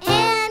wipe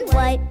and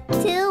wipe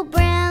till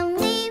brown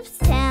leaves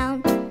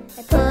town.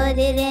 I put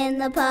it in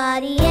the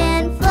potty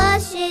and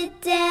flush it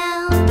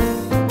down.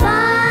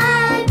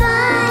 Bye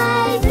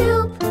bye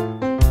poop.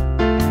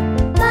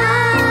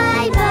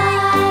 Bye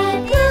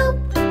bye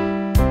poop.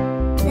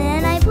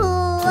 Then I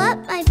pull up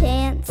my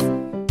pants,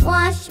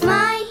 wash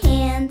my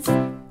hands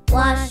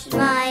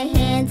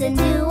and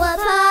do a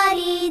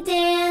potty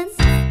dance.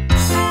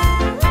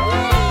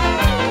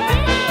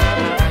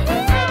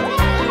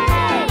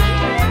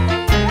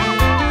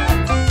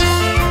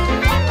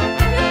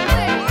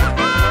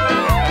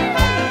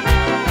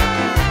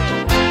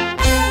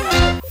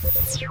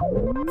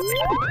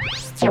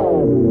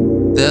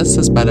 This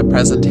has been a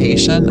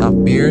presentation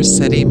of Beer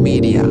City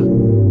Media.